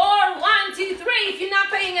 4, 1, 2, 3. If you're not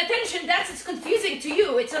paying attention, it's confusing to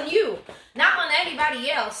you. It's on you, not on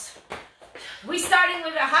anybody else. We're starting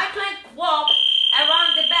with a high plank walk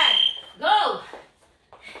around the bed. Go.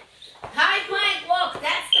 High plank walk.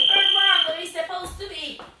 That's the first round where it's supposed to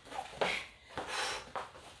be.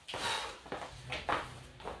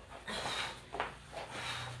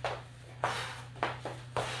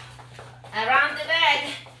 Around the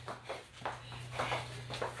bed.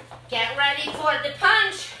 Get ready for the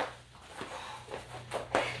punch.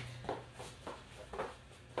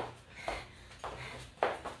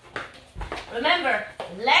 Remember,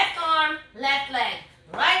 left arm, left leg.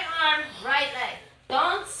 Right arm, right leg.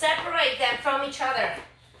 Don't separate them from each other.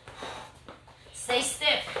 Stay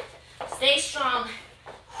stiff. Stay strong.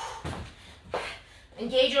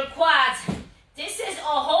 Engage your quads. This is a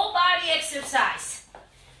whole body exercise.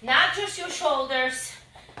 Not just your shoulders.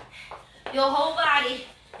 Your whole body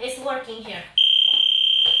is working here.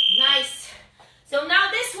 Nice. So now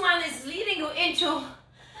this one is leading you into 1,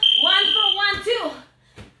 4, 1, 2.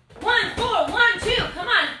 1, 4, 1, 2.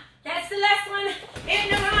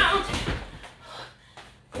 in and around.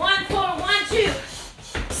 1, 4, 1, 2.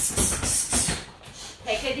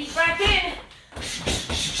 Take a deep breath in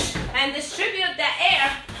and distribute the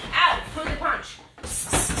air out through the punch.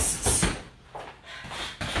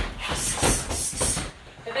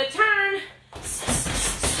 Pivot turn.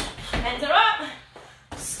 Hands are up.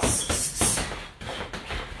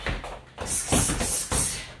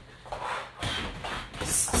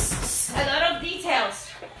 A lot of details,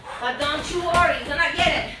 but don't you worry, you're gonna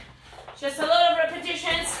get it. Just a lot of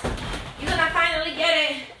repetitions, you're gonna finally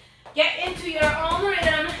get it. Get into your own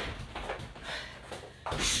rhythm.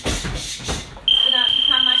 It's gonna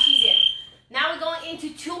become much easier. Now we're going into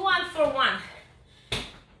 2, 1, 4, 1.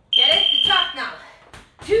 Get it? The top now.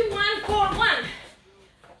 2, 1, 4, 1.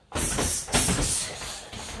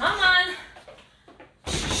 Come on.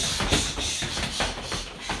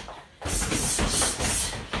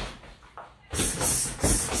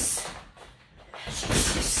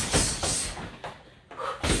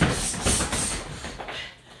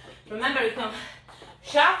 Remember, you can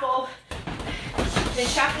shuffle, then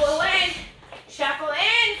shuffle away, shuffle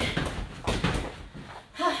in.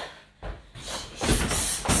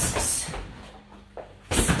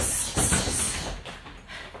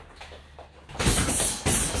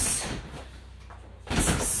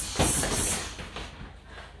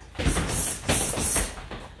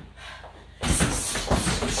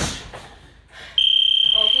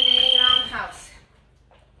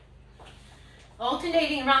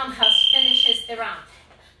 Alternating roundhouse finishes the round.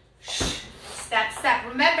 Step, step.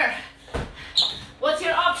 Remember, what's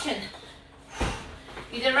your option?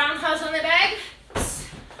 Either roundhouse on the bag,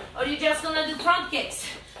 or you're just gonna do front kicks.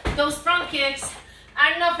 Those front kicks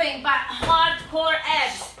are nothing but hardcore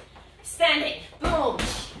abs. Standing, boom.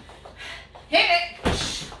 Hit it.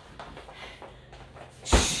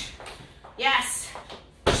 Yes.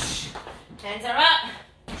 Hands are up.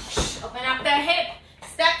 Open up the hip.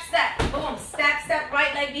 Step, step, boom, step, step,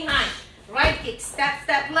 right leg behind. Right kick, step,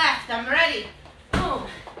 step, left, I'm ready. Boom,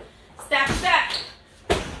 step, step.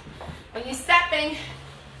 When you're stepping,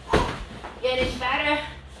 getting better.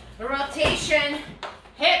 Rotation,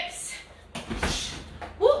 hips.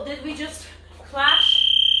 Woo, did we just clash?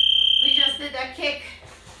 We just did a kick.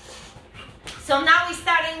 So now we're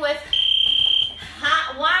starting with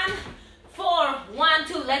 1, 4, 1,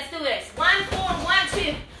 2. Let's do this. 1, 4, 1,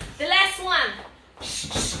 2. The last one.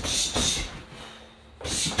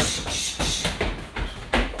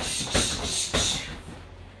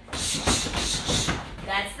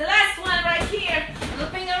 That's the last one right here.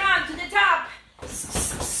 Looping around to the top.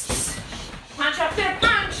 Punch after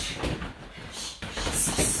punch.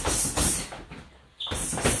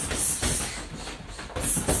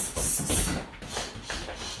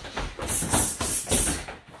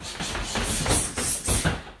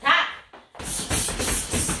 Tap.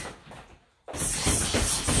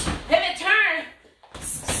 Pivot turn.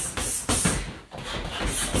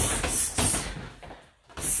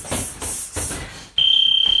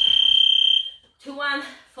 2, 1,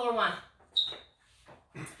 4, 1.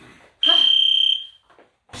 2,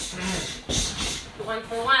 1,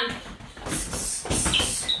 4, 1.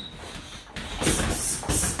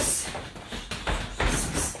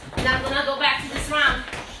 Now I'm gonna go back to this round.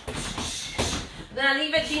 I'm gonna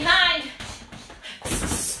leave it behind.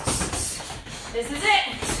 This is it.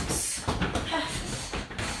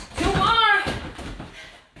 2 more.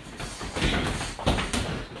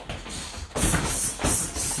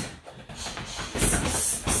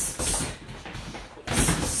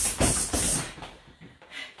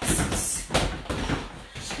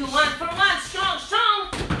 Do 1 for 1, strong, strong.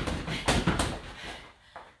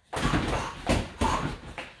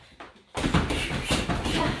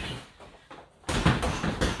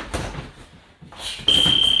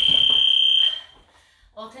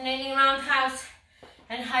 Alternating roundhouse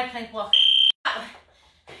and high plank walk.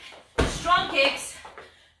 Strong kicks.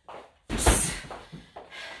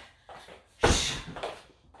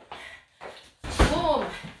 Boom.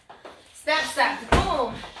 Step, step,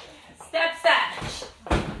 boom. Step, step.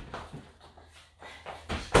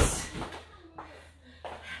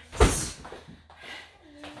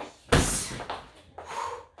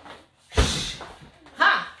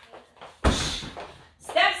 Ha.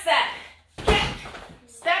 Step, step. Kick.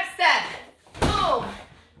 Step, step. Boom.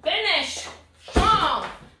 Finish. Strong.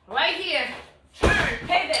 Right here. Turn.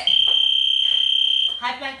 Pivot.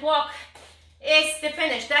 High plank walk is the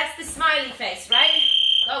finish. That's the smiley face, right?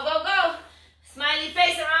 Go, go, go. Smiley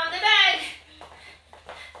face around the bag.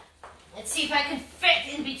 Let's see if I can fit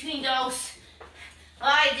in between those.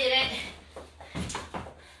 I did it.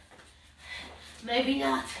 Maybe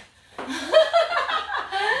not.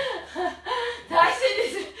 Tyson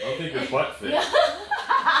think your butt fits.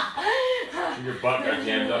 Your butt got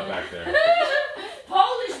jammed up back there.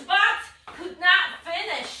 Polish butt could not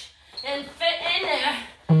finish and fit in there.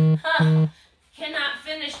 Cannot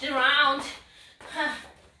finish the round.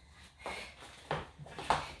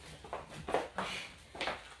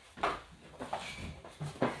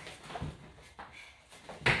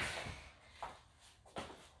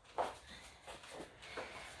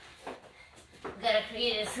 Gotta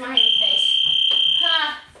create a smiley face.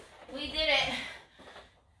 We did it.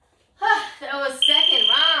 That was second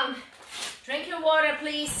round. Drink your water,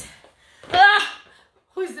 please.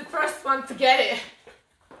 Who's the first one to get it?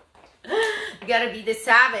 You gotta be the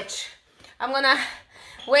savage. I'm gonna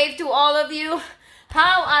wave to all of you.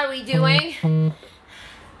 How are we doing?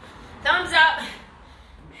 Thumbs up.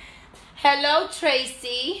 Hello,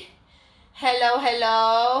 Tracy. Hello,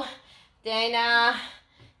 hello. Dana.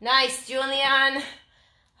 Nice, Julian.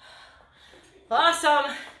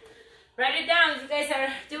 Awesome. Write it down if you guys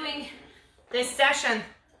are doing this session.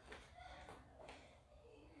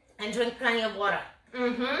 And drink plenty of water.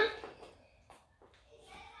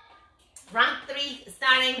 Round 3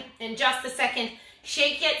 starting in just a second.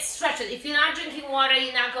 Shake it, stretch it. If you're not drinking water,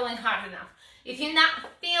 you're not going hard enough. If you're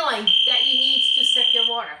not feeling that you need to sip your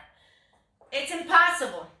water, it's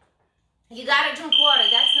impossible. You gotta drink water.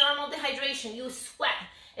 That's normal dehydration. You sweat.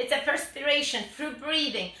 It's a perspiration through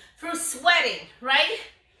breathing, through sweating, right?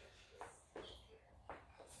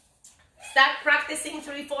 Start practicing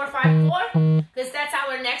 3, 4, 5, 4, because that's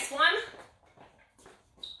our next one.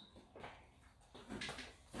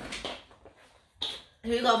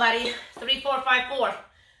 Here you go, buddy. 3, 4, 5, 4.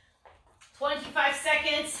 25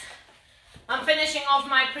 seconds. I'm finishing off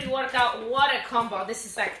my pre-workout water combo. This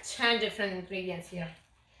is like 10 different ingredients here.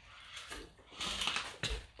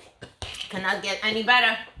 Cannot get any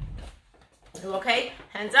better. You okay?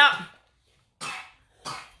 Hands up.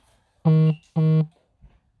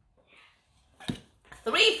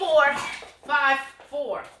 3, 4, 5,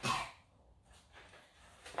 4.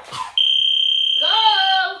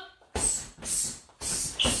 Go! 3,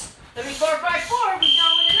 4, 5, 4. We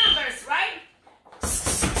know the numbers, right?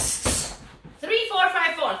 3, 4,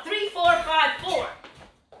 5, 4. 3, 4, 5, 4.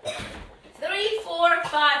 3, 4,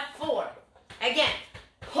 5, 4. Again.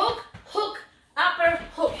 Hook, hook, upper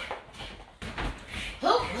hook.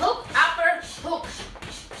 Hook, hook, upper hook.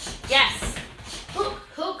 Yes. Hook,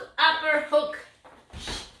 hook, upper hook.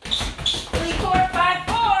 3, 4, 5,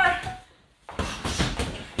 4.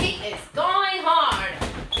 He is going hard.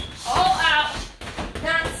 All out,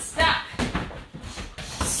 non-stop.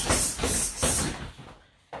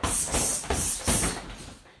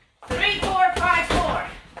 3, 4, 5,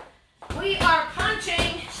 4. We are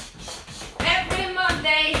punching every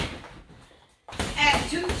Monday at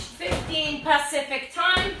 2:15 Pacific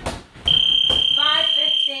time,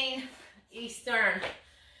 5:15 Eastern.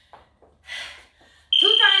 2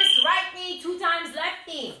 times right knee, 2 times left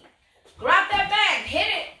knee. Grab that bag, hit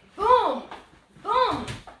it, boom, boom.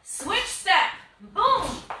 Switch step,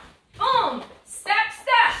 boom, boom. Step,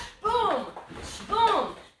 step, boom,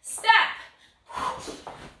 boom. Step.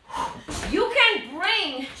 You can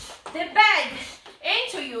bring the bag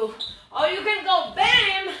into you, or you can go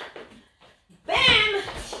bam, bam,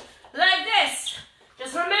 like this.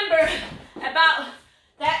 Just remember about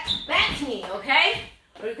that back knee, okay?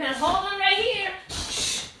 Or you can hold on right here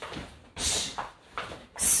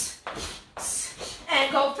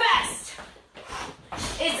and go fast.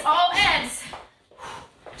 It's all abs.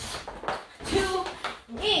 2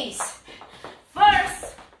 knees.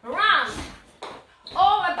 First round.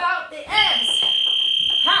 All about the abs.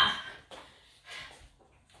 Ha.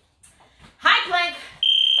 High plank.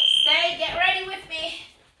 Stay, get ready with me.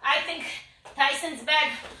 I think Tyson's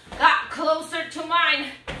bag got closer to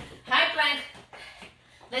mine. High plank.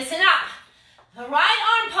 Listen up. The right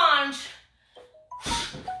arm punch.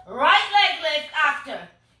 Right leg lift after.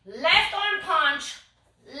 Left arm punch.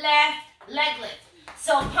 Left leg lift.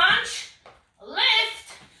 So punch,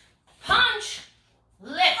 lift, punch,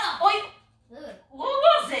 lift. Oh, what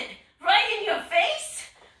was it? Right in your face?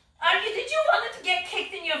 Did you want it to get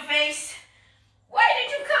kicked in your face? Why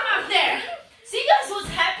did you come up there? See guys what's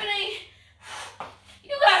happening?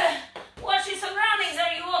 You gotta watch your surroundings.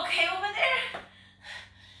 Are you okay over there?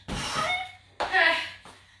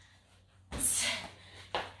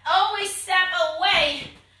 Always step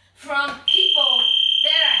away from people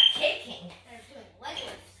that are kicking. They're doing leg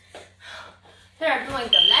lifts.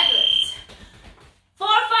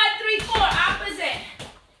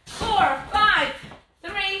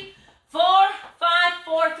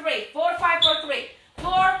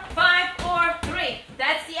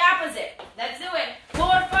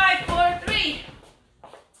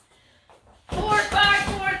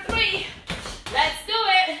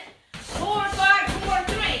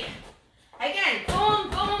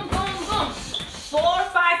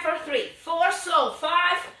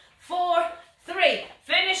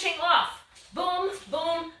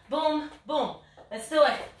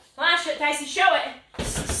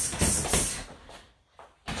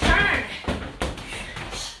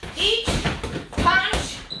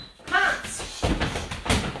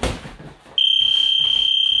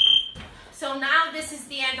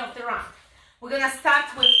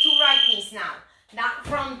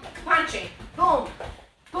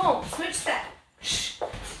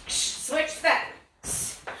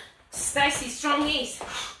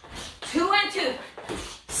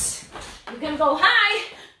 go high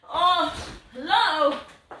or low,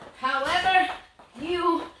 however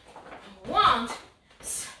you want.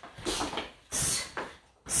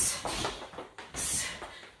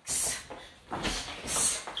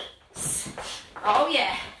 Oh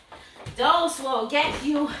yeah, those will get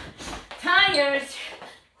you tired.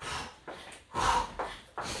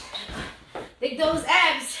 Dig those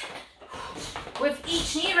abs with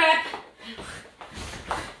each knee rep.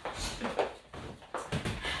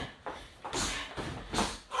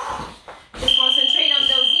 Just concentrate on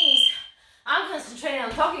those knees. I'm concentrating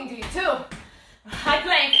on talking to you too. High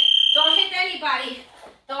plank. Don't hit anybody.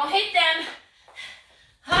 Don't hit them.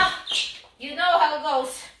 Huh? You know how it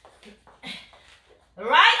goes.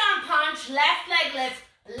 Right arm punch, left leg lift.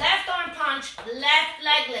 Left arm punch, left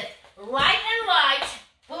leg lift. Right and right.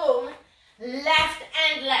 Boom. Left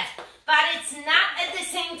and left. But it's not at the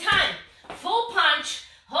same time. Full punch,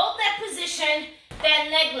 hold that position, then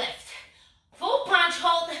leg lift. Full punch,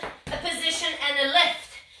 hold a position and a lift.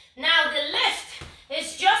 Now the lift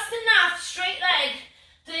is just enough straight leg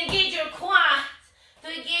to engage your quads, to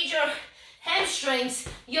engage your hamstrings,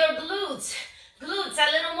 your glutes. Glutes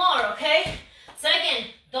a little more, okay? So again,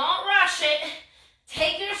 don't rush it.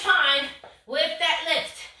 Take your time with that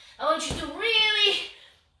lift. I want you to really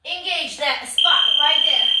engage that spot right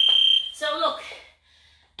there. So look,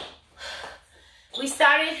 we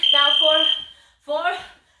started now 4,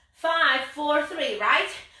 5, 4, 3, right?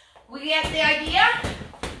 We get the idea?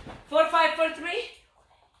 4, 5, 4, 3.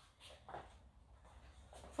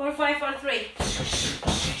 4, 5, 4, 3.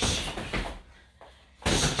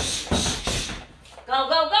 Go,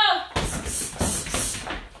 go, go.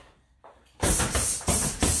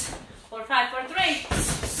 4, 5, 4, 3.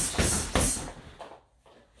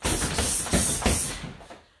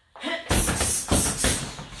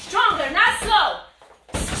 Stronger, not slow.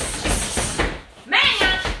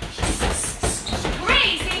 Man,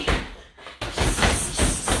 crazy.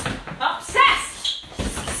 Obsessed.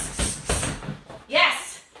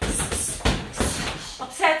 Yes.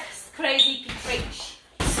 Obsessed, crazy, preach.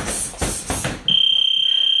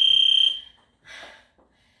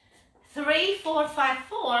 3, 4, 5,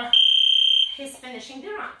 4 is finishing the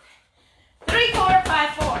round. 3, 4, 5,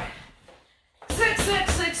 4. 6,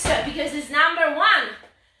 6, 6, 7, because it's number 1.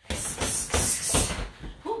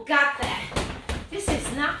 Who got that? This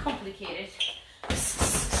is not complicated.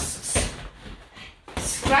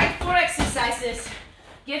 Write 4 exercises,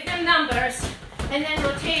 give them numbers, and then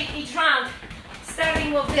rotate each round,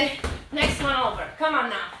 starting with the next one over. Come on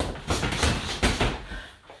now.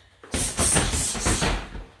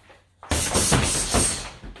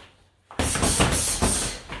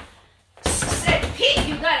 Pete,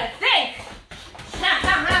 you gotta think. Ha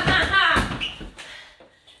ha ha ha ha.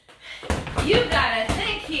 You gotta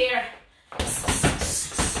think here.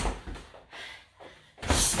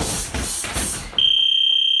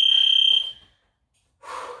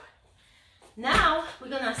 Now we're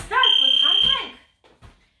gonna start with high plank.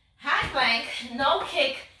 High plank, no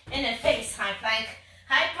kick in the face. High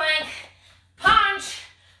plank, punch,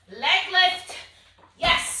 leg lift.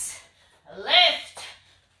 Yes, lift,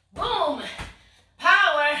 boom.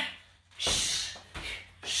 Power.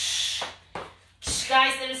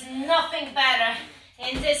 Guys, there is nothing better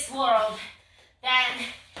in this world than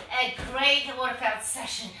a great workout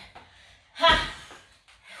session.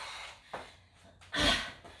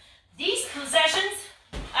 These sessions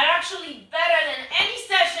are actually better than any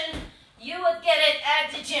session you would get it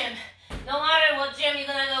at the gym, no matter what gym you're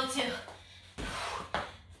gonna go to.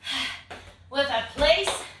 With a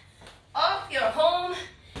place of your home,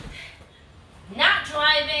 not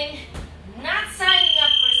driving, not signing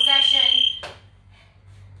up for session.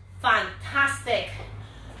 Fantastic.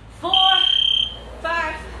 4,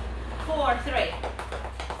 5, 4, 3.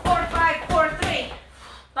 4, 5, 4, 3.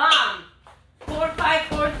 Bomb. 4, 5,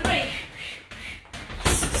 4, 3.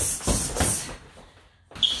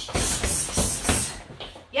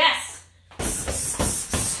 Yes.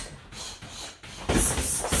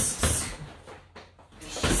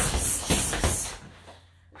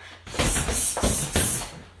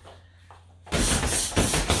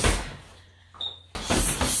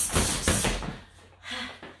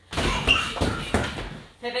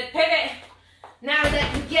 Pivot, pivot. Now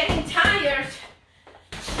that you're getting tired,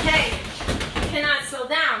 hey, you cannot slow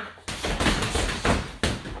down.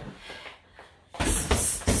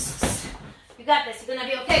 You got this, you're gonna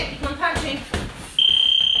be okay. Keep on punching.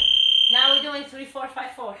 Now we're doing 3, 4,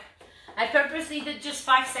 5, 4. I purposely did just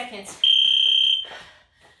 5 seconds.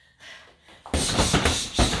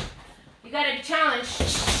 You gotta be challenged.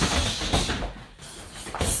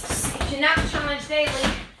 If you're not challenged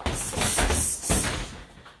daily,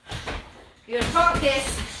 your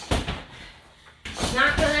focus is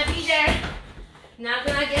not gonna be there, not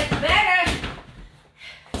gonna get better.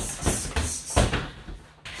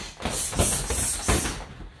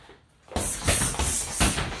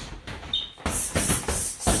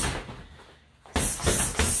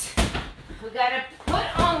 We gotta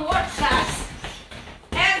put on workouts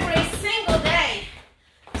every single day.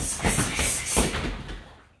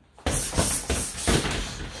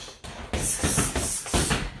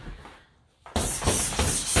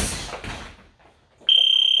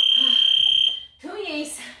 Two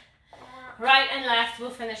knees, right and left, we'll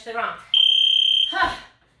finish the round.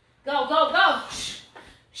 Go, go, go.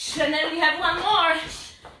 And then we have one more.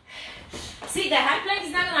 See, the high plank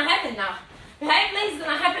is not gonna happen now. The high plank is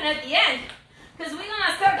gonna happen at the end, because we're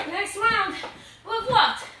gonna start the next round with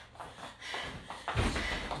what?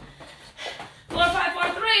 4, 5, 4,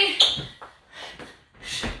 3.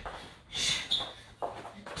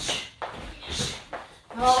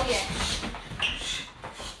 Oh yeah.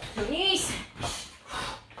 Two knees.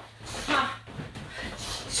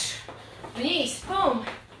 Knees. Boom.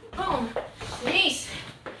 Boom. Knees.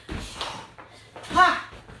 Ha.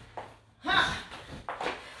 Ha.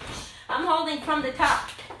 I'm holding from the top.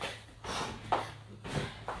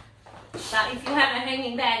 But if you have a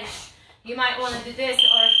hanging bag, you might want to do this,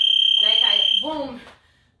 or like I boom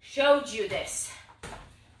showed you this.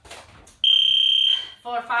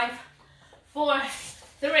 4, 5, 4,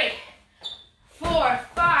 3. 4,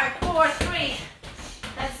 5, 4, 3.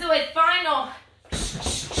 Let's do it. Final,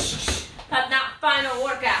 but not final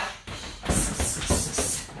workout.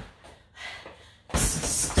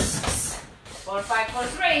 4, 5, 4,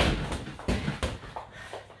 3.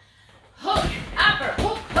 Hook, upper,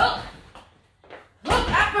 hook, hook. Hook,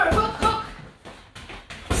 upper, hook, hook.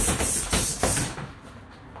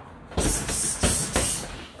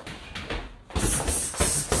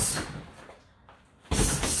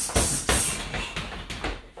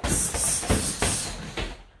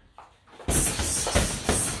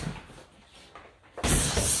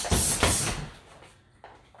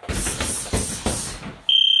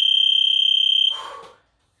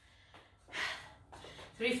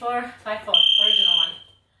 3, 4, 5, 4. Original one.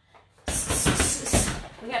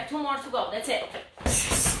 We have 2 more to go. That's it.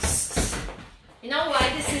 You know why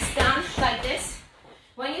this is done like this?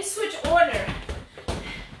 When you switch order,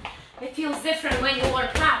 it feels different when you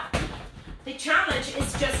work out. The challenge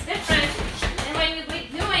is just different, and when you be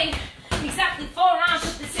doing exactly 4 rounds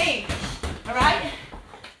of the same, all right?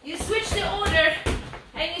 You switch the order,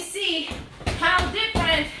 and you see how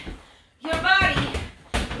different your body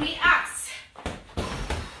reacts.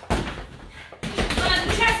 You're gonna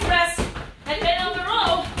do chest press and then over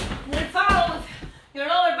row, and then follow with your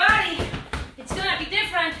lower body. It's gonna be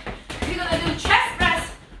different. You're gonna do chest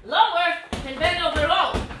press, lower, and bend over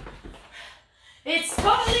row. It's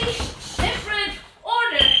totally different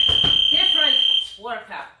order, different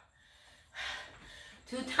workout.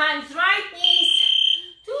 2 times right knees,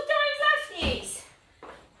 2 times left knees.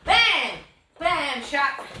 Bam, bam,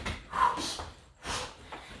 shot. Ha.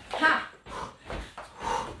 Ha.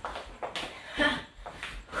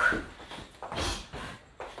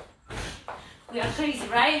 We are crazy,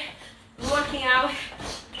 right? We're working out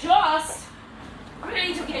just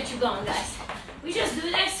ready to get you going, guys. We just do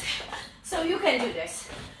this so you can do this.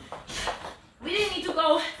 We didn't need to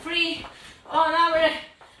go free on our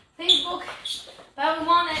Facebook, but we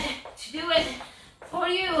wanted to do it for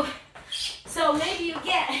you. So maybe you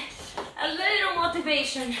get a little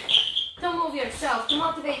motivation to move yourself, to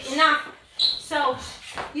motivate enough so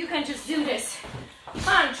you can just do this.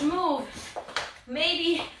 Punch, move.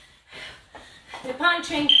 Maybe the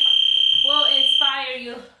punching will inspire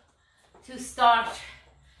you to start,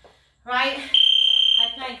 right?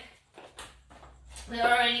 High plank. We're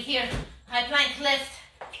already here. High plank, lift.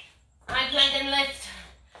 High plank and lift.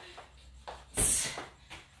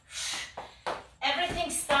 Everything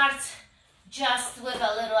starts just with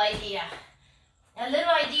a little idea. A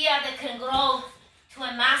little idea that can grow to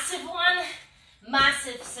a massive one,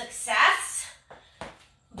 massive success.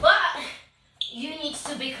 But you need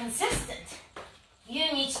to be consistent.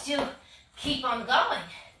 You need to keep on going.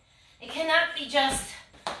 It cannot be just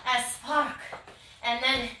a spark and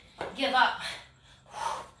then give up.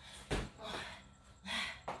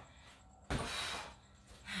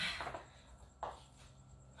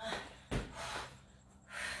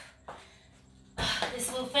 This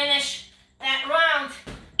will finish that round.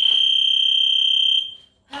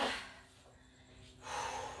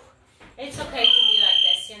 It's okay to be like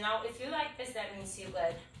this, you know. If you like this, that means you're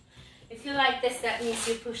good. If you like this, that means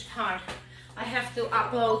you pushed hard. I have to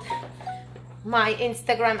upload my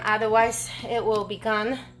Instagram, otherwise it will be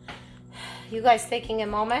gone. You guys taking a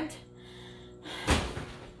moment?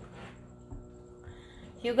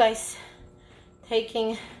 You guys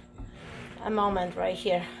taking a moment right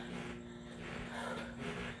here.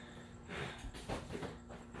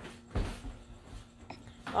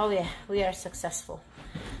 Oh yeah, we are successful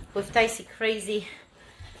with Dicey crazy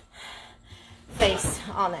face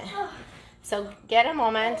on it. So get a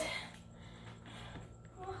moment.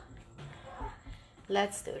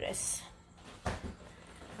 Let's do this.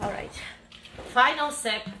 All right, final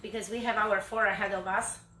sip because we have our 4 ahead of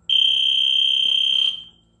us.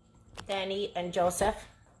 Danny and Joseph.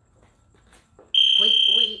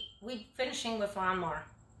 We finishing with 1 more,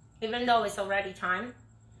 even though it's already time.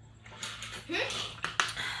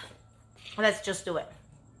 Let's just do it.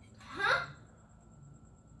 Huh?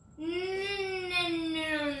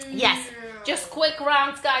 No. Yes, just quick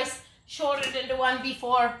rounds, guys. Shorter than the one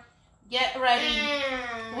before. Get ready.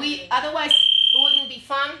 Otherwise it wouldn't be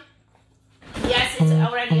fun. Yes, it's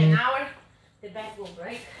already an hour. The bag will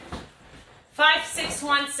break. 5, 6,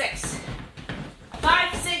 1, 6.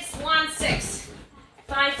 5, 6, 1, 6.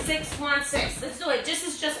 5, 6, 1, 6. Let's do it. This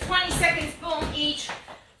is just 20 seconds, boom, each.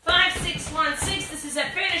 5, 6, 1, 6. This is a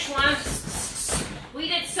finish one. We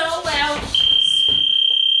did so well.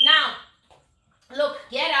 Now, look,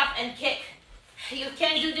 get up and kick. You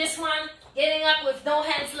can do this one, getting up with no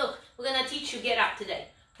hands. Look, we're gonna teach you get up today.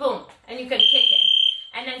 Boom, and you can kick it.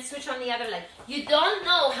 And then switch on the other leg. You don't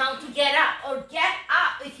know how to get up or get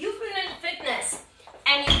up. If you've been in fitness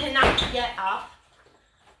and you cannot get up,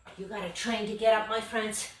 you gotta train to get up, my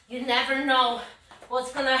friends. You never know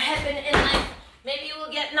what's gonna happen in life. Maybe you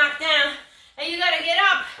will get knocked down and you gotta get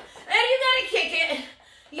up and you gotta kick it.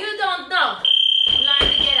 You don't know. Learn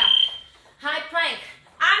to get up. High plank.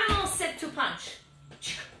 Animal sit to punch.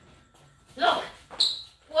 Look,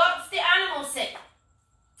 what's the animal sit?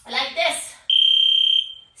 Like this.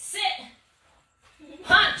 Sit,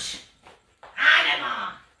 punch,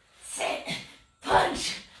 animal, sit,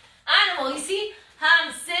 punch, animal. You see how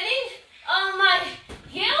I'm sitting on my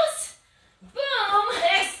heels? Boom,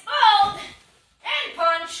 explode, and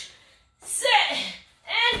punch, sit,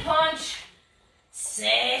 and punch,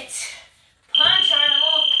 sit, punch,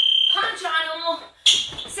 animal,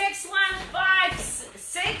 6, 1, 5,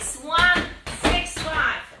 6, 1, 6,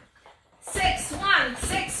 5, 6, 1,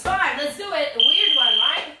 6, 5. Let's do it. A weird one,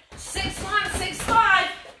 right? 6, 1, 6,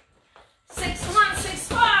 5. 6, 1, 6,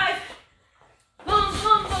 5. Boom,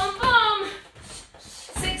 boom, boom, boom.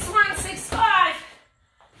 6, 1, 6, 5.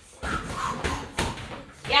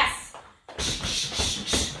 Yes.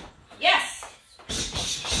 Yes.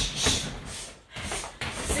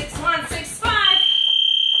 6, 1, 6, 5.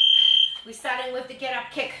 We're starting with the get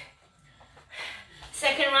up kick.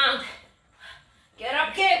 Second round. Get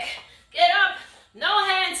up kick. Get up. No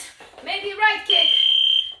hands. Maybe right kick.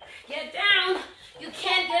 Get down. You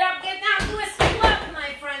can't get up, get down. Do a squat,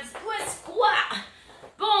 my friends. Do a squat.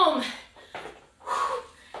 Boom.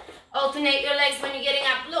 Alternate your legs when you're getting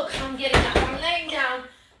up. Look, I'm getting up. I'm laying down.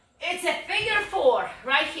 It's a figure 4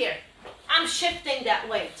 right here. I'm shifting that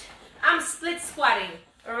weight. I'm split squatting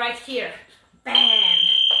right here. Bam.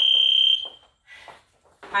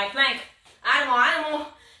 High plank. Animal.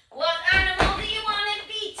 What animal do you want to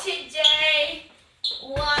be today?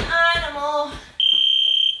 What animal?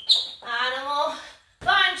 Animal.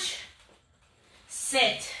 Punch.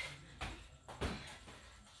 Sit.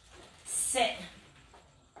 Sit.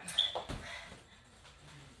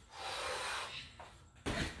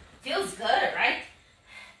 Feels good, right?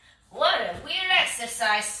 What a weird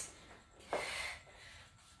exercise.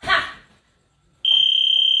 Ha!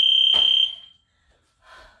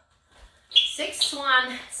 6,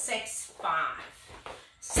 1, 6, 5.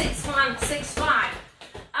 6, 1, 6, 5.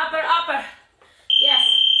 Upper. Yes.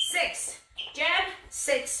 6. Jab.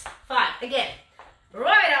 6, 5. Again.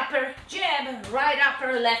 Right upper. Jab. Right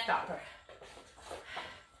upper. Left upper.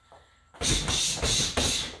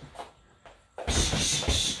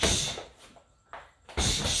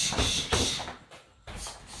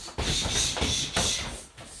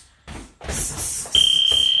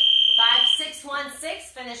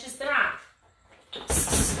 Finishes the round.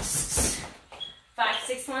 5,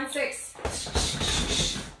 6, 1, 6. Let's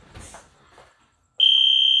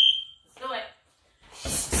do it.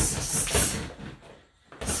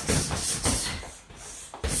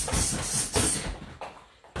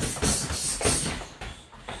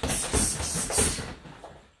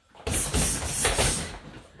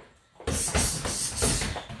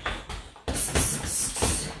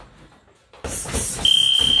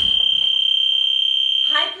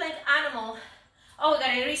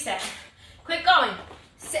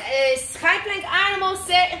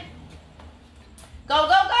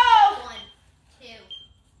 1.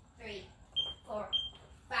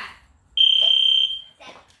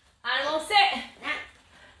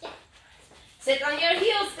 Sit on your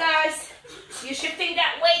heels, guys. You're shifting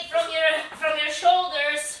that weight from your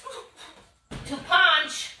shoulders to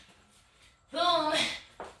punch. Boom,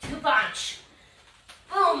 to punch.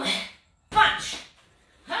 Boom, punch.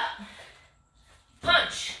 Huh.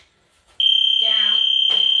 Punch. Down.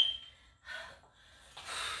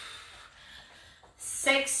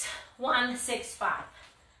 6, 1, 6, 5.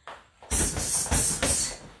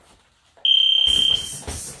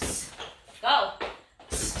 Go.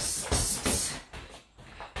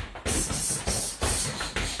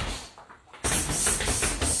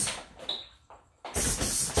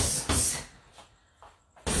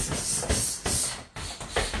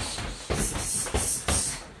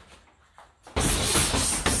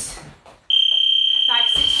 5,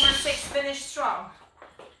 6, 1, 6. Finish strong.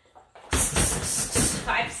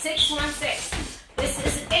 5, 6, 1, 6. This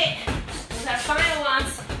is it. These are final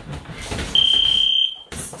ones.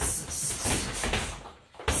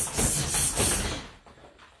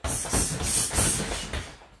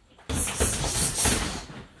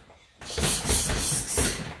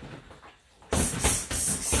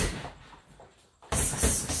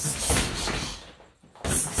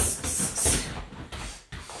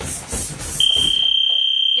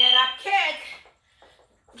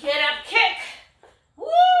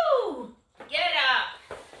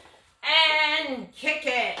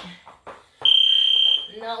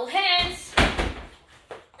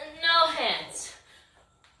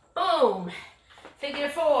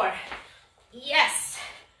 4. Yes.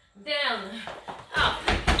 Down. Up.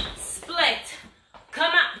 Split.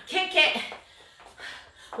 Come up. Kick it.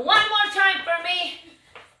 One more time for me.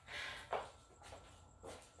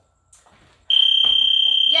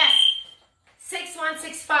 Yes. 6, 1,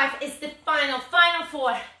 6, 5 is the final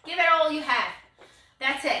 4. Give it all you have.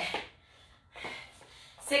 That's it.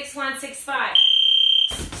 6, 1, 6, 5.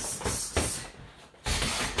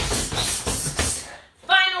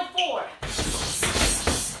 Final 4.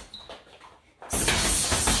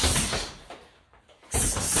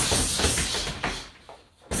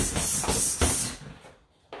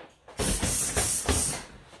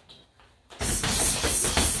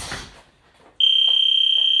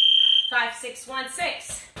 5, 6, 1,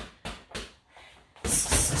 6.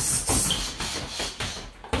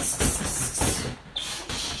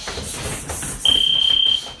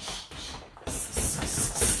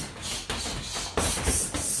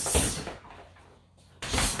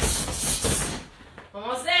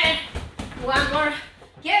 Almost there. One more.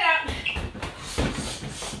 Get up.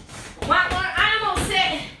 One more animal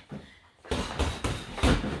sit.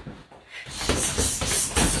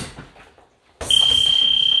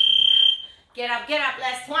 Get up,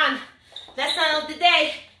 last one. Last one of the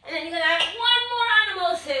day. And then you're gonna have one more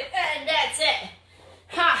animal sit, and that's it.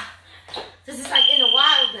 Ha! This is like in the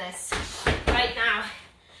wilderness right now.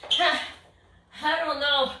 Ha! I don't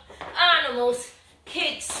know. Animals,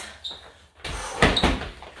 kicks,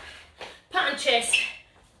 punches.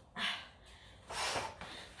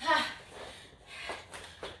 Ha!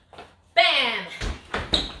 Bam!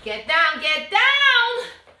 Get down, get down!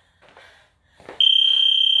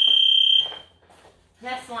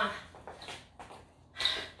 Last one.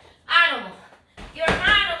 Animal. Your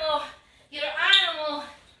animal. Your animal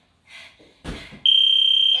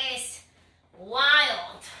is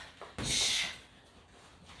wild.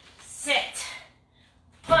 Sit.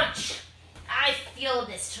 Punch. I feel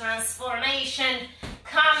this transformation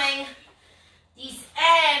coming. These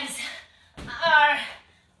abs are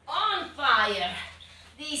on fire.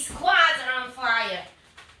 These quads are on fire.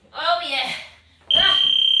 Oh yeah.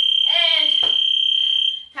 And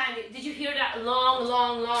time. Did you hear that long,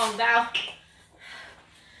 long, long bell?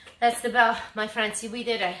 That's the bell, my friends. See, we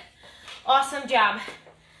did it. Awesome job.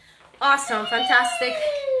 Awesome. Fantastic.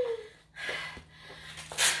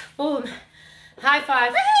 Boom. High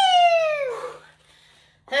five.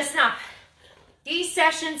 Let's stop. These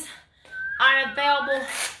sessions are available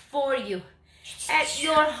for you at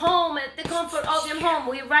your home, at the comfort of your home.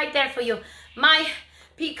 We're right there for you. My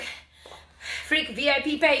Peak Freak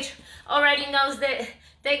VIP page already knows that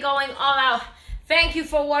they're going all out. Thank you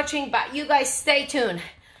for watching, but you guys stay tuned.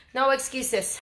 No excuses.